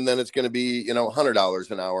treatment, then it's going to be,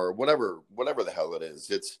 $100 an hour or whatever the hell it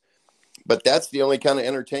is. But that's the only kind of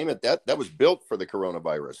entertainment that was built for the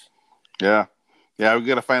coronavirus. Yeah. Yeah, we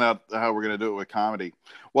got to find out how we're going to do it with comedy.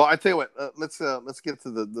 Well, I tell you what, let's get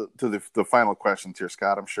to the final questions here,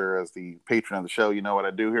 Scott. I'm sure as the patron of the show, you know what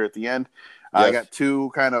I do here at the end. Yes. I got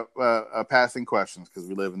two kind of passing questions because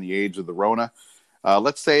we live in the age of the Rona.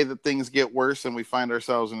 Let's say that things get worse and we find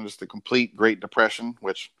ourselves in just a complete Great Depression,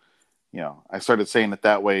 which, I started saying it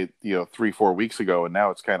that way, 3-4 weeks ago, and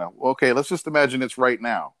now it's kind of, okay, let's just imagine it's right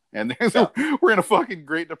now. And we're in a fucking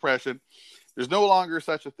Great Depression. There's no longer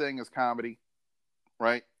such a thing as comedy,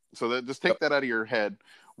 right? So just take that out of your head.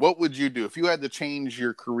 What would you do if you had to change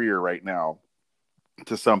your career right now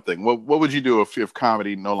to something? What would you do if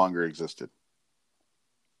comedy no longer existed?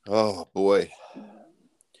 Oh boy.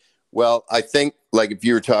 Well, I think like if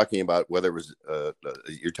you were talking about whether it was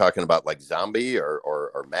you're talking about like Zombie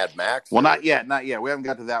or Mad Max. Well, not yet. We haven't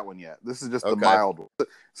got to that one yet. This is just the mild one.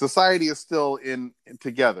 Society is still in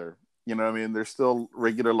together. You know what I mean? There's still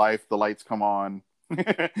regular life. The lights come on.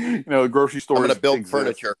 Grocery stores. I'm going to build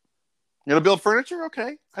furniture. You're going to build furniture?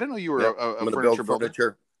 Okay. I didn't know you were a furniture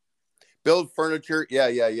builder. Build furniture.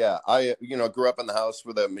 Yeah. I, grew up in the house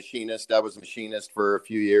with a machinist. I was a machinist for a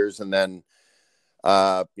few years. And then,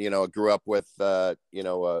 grew up with, a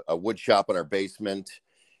wood shop in our basement.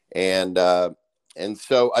 And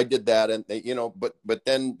so I did that. And, but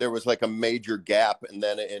then there was like a major gap. And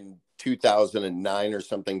then in 2009 or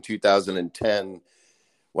something, 2010,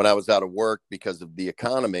 when I was out of work because of the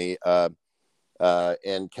economy,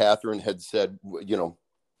 and Catherine had said,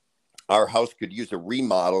 our house could use a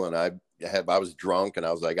remodel. And I was drunk and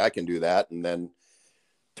I was like, I can do that. And then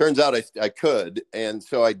turns out I could. And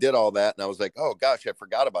so I did all that. And I was like, oh gosh, I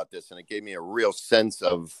forgot about this. And it gave me a real sense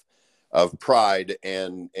of pride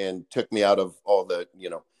and took me out of all the,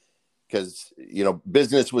 because,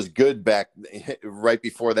 business was good back right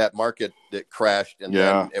before that market that crashed and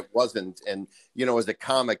then it wasn't. And, as a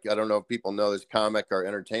comic, I don't know if people know this, comic or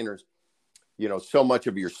entertainers, so much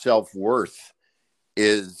of your self-worth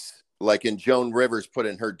is like in Joan Rivers put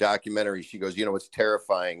in her documentary, she goes, it's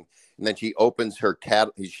terrifying. And then she opens her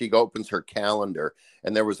calendar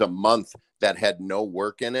and there was a month that had no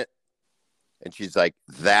work in it. And she's like,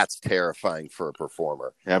 that's terrifying for a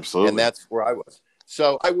performer. Absolutely. And that's where I was.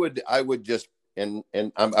 So I would just,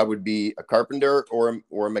 I would be a carpenter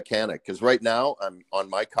or a mechanic. Cause right now I'm on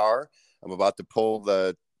my car. I'm about to pull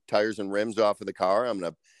the tires and rims off of the car. I'm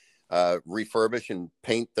going to refurbish and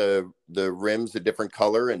paint the rims a different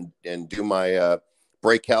color and do my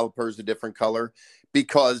brake calipers a different color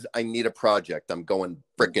because I need a project. I'm going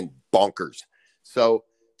freaking bonkers. So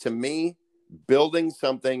to me, building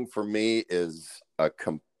something for me is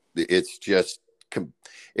it's just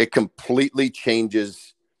it completely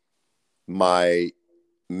changes my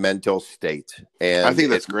mental state, and I think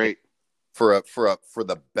that's great for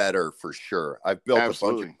the better, for sure. I've built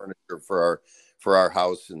Absolutely. a bunch of furniture for our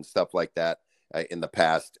house and stuff like that in the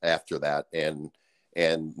past after that, and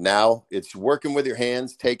now it's working with your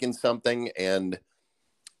hands, taking something and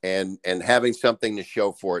having something to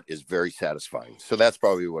show for it is very satisfying. So that's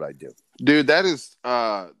probably what I do. Dude, that is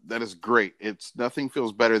great. It's nothing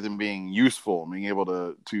feels better than being useful and being able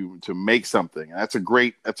to make something. And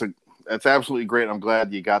that's absolutely great. I'm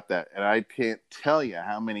glad you got that. And I can't tell you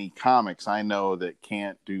how many comics I know that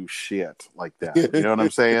can't do shit like that. You know what I'm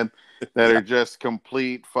saying? That are just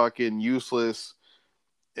complete fucking useless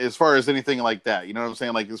as far as anything like that. You know what I'm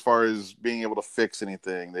saying? Like as far as being able to fix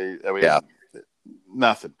anything.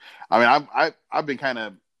 Nothing. I mean, I've been kind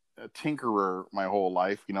of a tinkerer my whole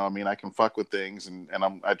life. You know, I mean, I can fuck with things, and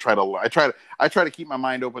I try to keep my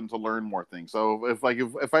mind open to learn more things. So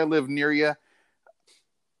if I live near you,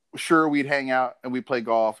 sure, we'd hang out and we play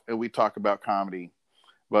golf and we talk about comedy.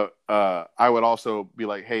 But I would also be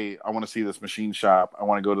like, hey, I want to see this machine shop. I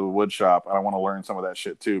want to go to the wood shop. And I want to learn some of that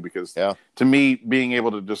shit too, because to me, being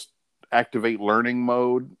able to just activate learning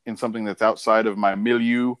mode in something that's outside of my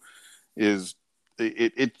milieu is.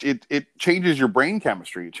 It changes your brain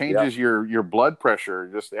chemistry. It changes your blood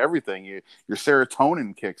pressure, just everything. Your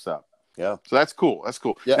serotonin kicks up. Yeah. So that's cool. That's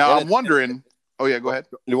cool. Yeah, now I'm wondering. Oh yeah, go ahead.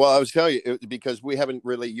 Well, I was telling you because we haven't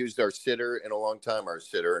really used our sitter in a long time, our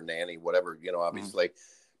sitter or nanny, whatever, obviously. Mm-hmm.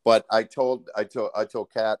 But I told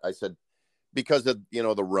Kat, I said, because of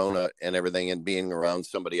the Rona and everything and being around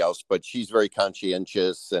somebody else, but she's very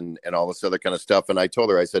conscientious and all this other kind of stuff. And I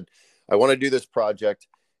told her, I said, I want to do this project.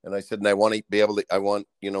 And I said, and I want to be able to, I want,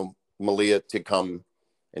 Malia to come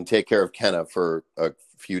and take care of Kenna for a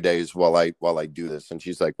few days while I do this. And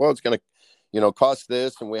she's like, well, it's going to, cost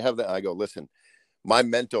this. And we have that. I go, listen, my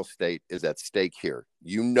mental state is at stake here.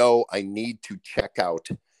 I need to check out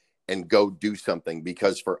and go do something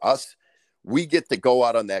because for us, we get to go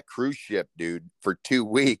out on that cruise ship, dude, for 2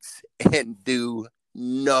 weeks and do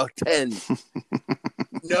nothing.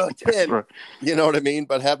 Right. You know what I mean?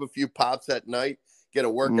 But have a few pops at night. Get a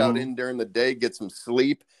workout in during the day, get some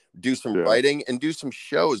sleep, do some writing, and do some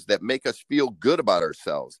shows that make us feel good about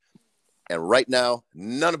ourselves. And right now,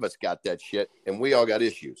 none of us got that shit, and we all got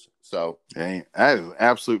issues. So, hey, that is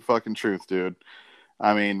absolute fucking truth, dude.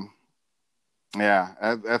 I mean,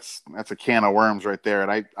 yeah, that's a can of worms right there.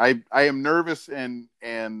 And I am nervous and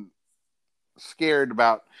scared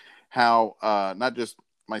about how not just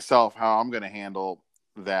myself, how I'm going to handle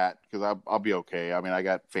that because I'll be okay. I mean, I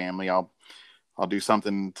got family. I'll do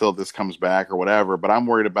something until this comes back or whatever. But I'm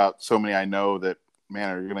worried about so many I know that, man,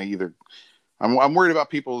 are going to either. I'm worried about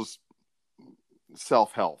people's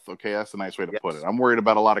self-health. Okay, that's a nice way to put it. I'm worried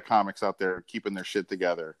about a lot of comics out there keeping their shit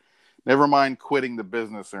together. Never mind quitting the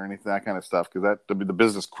business or anything, that kind of stuff, because the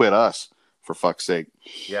business quit us, for fuck's sake.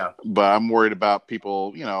 Yeah. But I'm worried about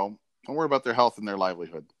people, I'm worried about their health and their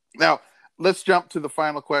livelihood. Now, let's jump to the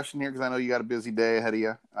final question here, because I know you got a busy day ahead of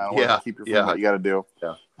you. I don't want to keep you from what you got to do.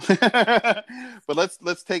 Yeah. But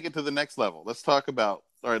let's take it to the next level. Let's talk about,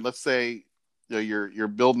 all right, let's say you're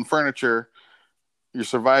building furniture, you're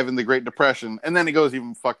surviving the Great Depression, and then it goes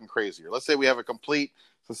even fucking crazier. Let's say we have a complete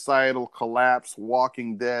societal collapse,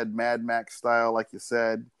 Walking Dead, Mad Max style, like you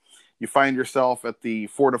said. You find yourself at the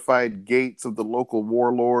fortified gates of the local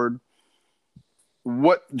warlord.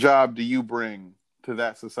 What job do you bring to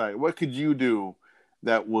that society? What could you do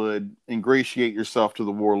that would ingratiate yourself to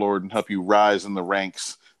the warlord and help you rise in the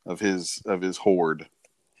ranks of his horde?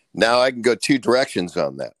 Now I can go two directions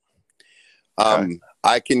on that.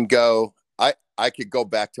 I could go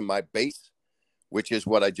back to my base, which is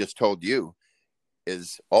what I just told you,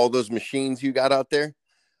 is all those machines you got out there.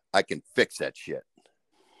 I can fix that shit.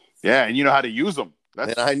 Yeah, and you know how to use them.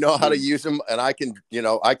 And I know how to use them, and I can,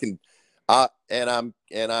 and I'm,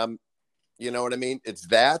 you know what I mean? It's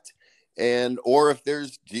that, or if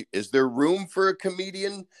is there room for a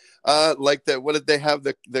comedian, like that? What did they have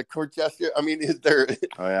the court gesture? I mean, is there?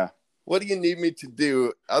 Oh yeah. What do you need me to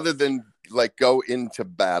do other than like go into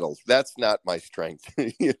battles? That's not my strength.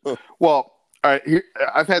 Well, All right, here,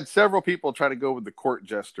 I've had several people try to go with the court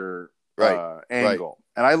jester angle,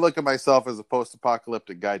 and I look at myself as a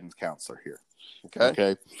post-apocalyptic guidance counselor here.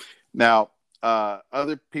 Okay. Now,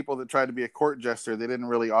 other people that tried to be a court jester, they didn't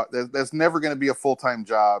really. That's never going to be a full-time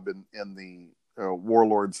job in the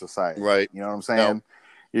warlord society. Right. You know what I'm saying? No.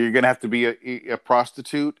 You're going to have to be a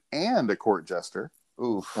prostitute and a court jester.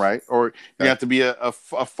 Oof. Right. Or you have to be a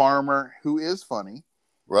farmer who is funny.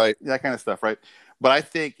 Right. That kind of stuff. Right. But I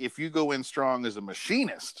think if you go in strong as a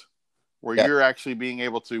machinist, where you're actually being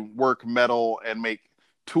able to work metal and make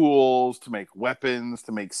tools, to make weapons,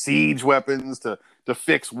 to make siege weapons, to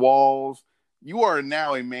fix walls, you are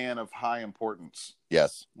now a man of high importance.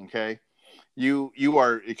 Yes. Okay. You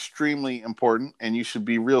are extremely important, and you should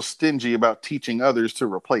be real stingy about teaching others to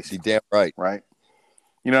replace you. Damn right. Right.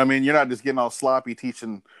 You know what I mean? You're not just getting all sloppy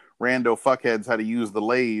teaching rando fuckheads how to use the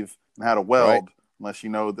lathe and how to weld. Right. Unless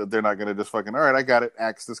you know that they're not going to just fucking, all right, I got it,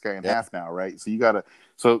 axe this guy in half now, right? So you got to,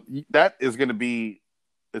 so that is going to be,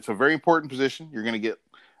 it's a very important position. You're going to get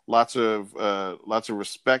lots of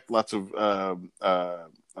respect, lots of,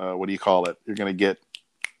 what do you call it? You're going to get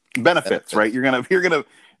benefits, right? You're going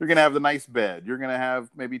to have the nice bed. You're going to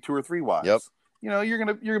have maybe 2 or 3 wives. Yep. You know, you're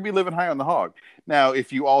going to be living high on the hog. Now,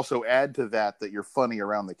 if you also add to that you're funny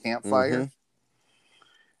around the campfire,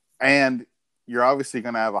 and you're obviously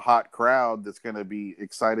going to have a hot crowd that's going to be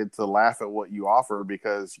excited to laugh at what you offer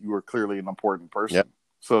because you are clearly an important person. Yep.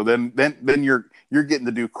 So then you're getting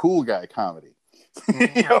to do cool guy comedy.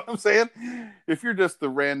 You know what I'm saying? If you're just the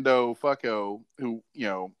rando fucko who, you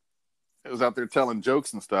know, is out there telling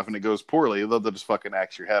jokes and stuff and it goes poorly, they'll just fucking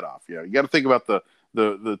axe your head off. You know, you got to think about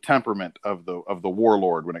the temperament of the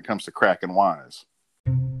warlord when it comes to cracking wise.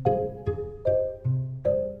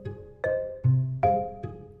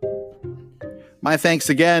 My thanks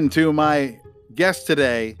again to my guest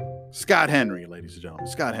today, Scott Henry, ladies and gentlemen.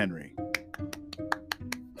 Scott Henry.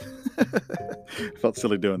 Felt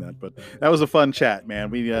silly doing that, but that was a fun chat, man.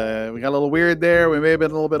 We got a little weird there. We may have been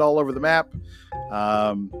a little bit all over the map,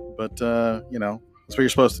 but you know, that's what you're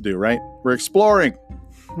supposed to do, right? We're exploring.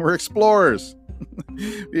 We're explorers.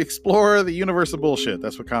 We explore the universe of bullshit.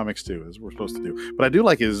 That's what comics do. Is we're supposed to do. But I do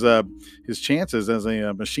like his chances as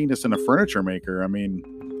a machinist and a furniture maker. I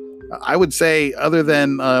mean, I would say, other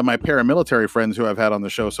than my paramilitary friends who I've had on the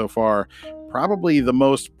show so far, probably the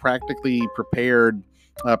most practically prepared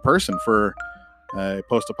person for a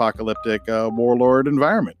post-apocalyptic warlord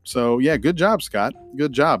environment. So yeah, good job, Scott.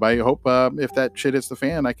 Good job. I hope if that shit hits the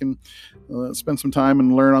fan, I can spend some time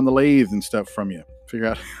and learn on the lathe and stuff from you. Figure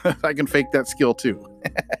out if I can fake that skill too.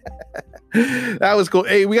 That was cool.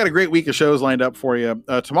 Hey, we got a great week of shows lined up for you.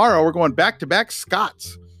 Tomorrow we're going back-to-back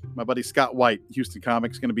Scotts. My buddy Scott White, Houston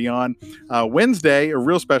Comics, going to be on Wednesday. A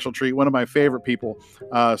real special treat. One of my favorite people.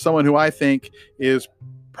 Someone who I think is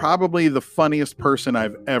probably the funniest person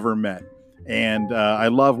I've ever met. And I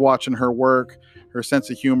love watching her work. Her sense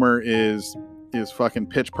of humor is fucking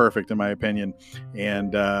pitch perfect, in my opinion.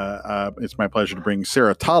 And it's my pleasure to bring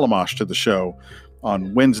Sarah Talamash to the show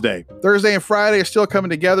on Wednesday. Thursday and Friday are still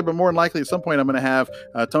coming together, but more than likely at some point I'm going to have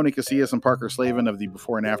Tony Casillas and Parker Slavin of the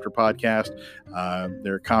Before and After podcast.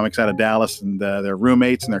 They're comics out of Dallas, and they're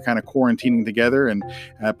roommates, and they're kind of quarantining together and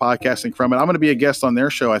podcasting from it. I'm going to be a guest on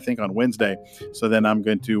their show, I think, on Wednesday. So then I'm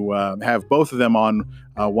going to have both of them on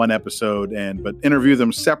one episode, but interview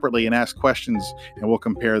them separately and ask questions, and we'll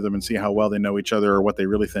compare them and see how well they know each other or what they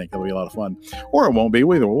really think. It'll be a lot of fun, or it won't be.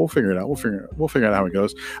 We'll figure it out. We'll figure out how it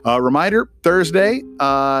goes. Reminder: Thursday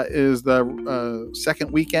is the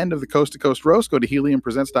second weekend of the Coast to Coast Roast. Go to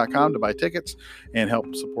heliumpresents.com to buy tickets and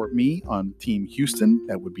help support me on Team Houston.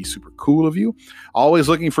 That would be super cool of you. Always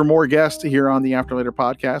looking for more guests here on the After Later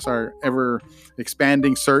podcast, our ever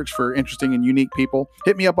expanding search for interesting and unique people.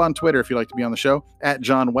 Hit me up on Twitter if you'd like to be on the show, at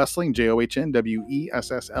John Wessling, JohnWessling.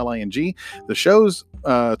 The show's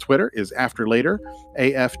Twitter is After Later,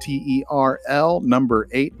 AFTERL, number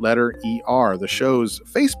 8, letter ER. The show's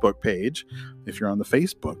Facebook page, if you're on the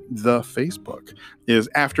Facebook is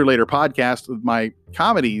After Later Podcast. My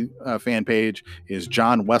comedy fan page is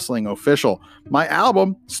John Wessling Official. My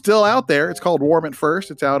album still out there. It's called Warm It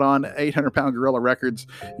First. It's out on 800 Pound Gorilla Records.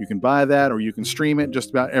 You can buy that, or you can stream it just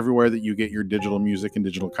about everywhere that you get your digital music and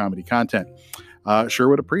digital comedy content. Sure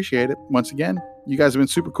would appreciate it. Once again, you guys have been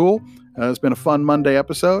super cool. It's been a fun Monday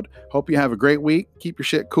episode. Hope you have a great week. Keep your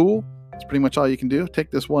shit cool. It's pretty much all you can do.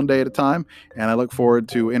 Take this one day at a time, and I look forward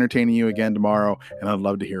to entertaining you again tomorrow, and I'd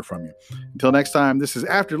love to hear from you. Until next time, this is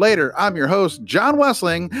After Later. I'm your host, John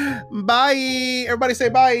Wessling. Bye. Everybody say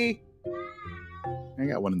bye. I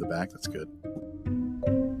got one in the back. That's good.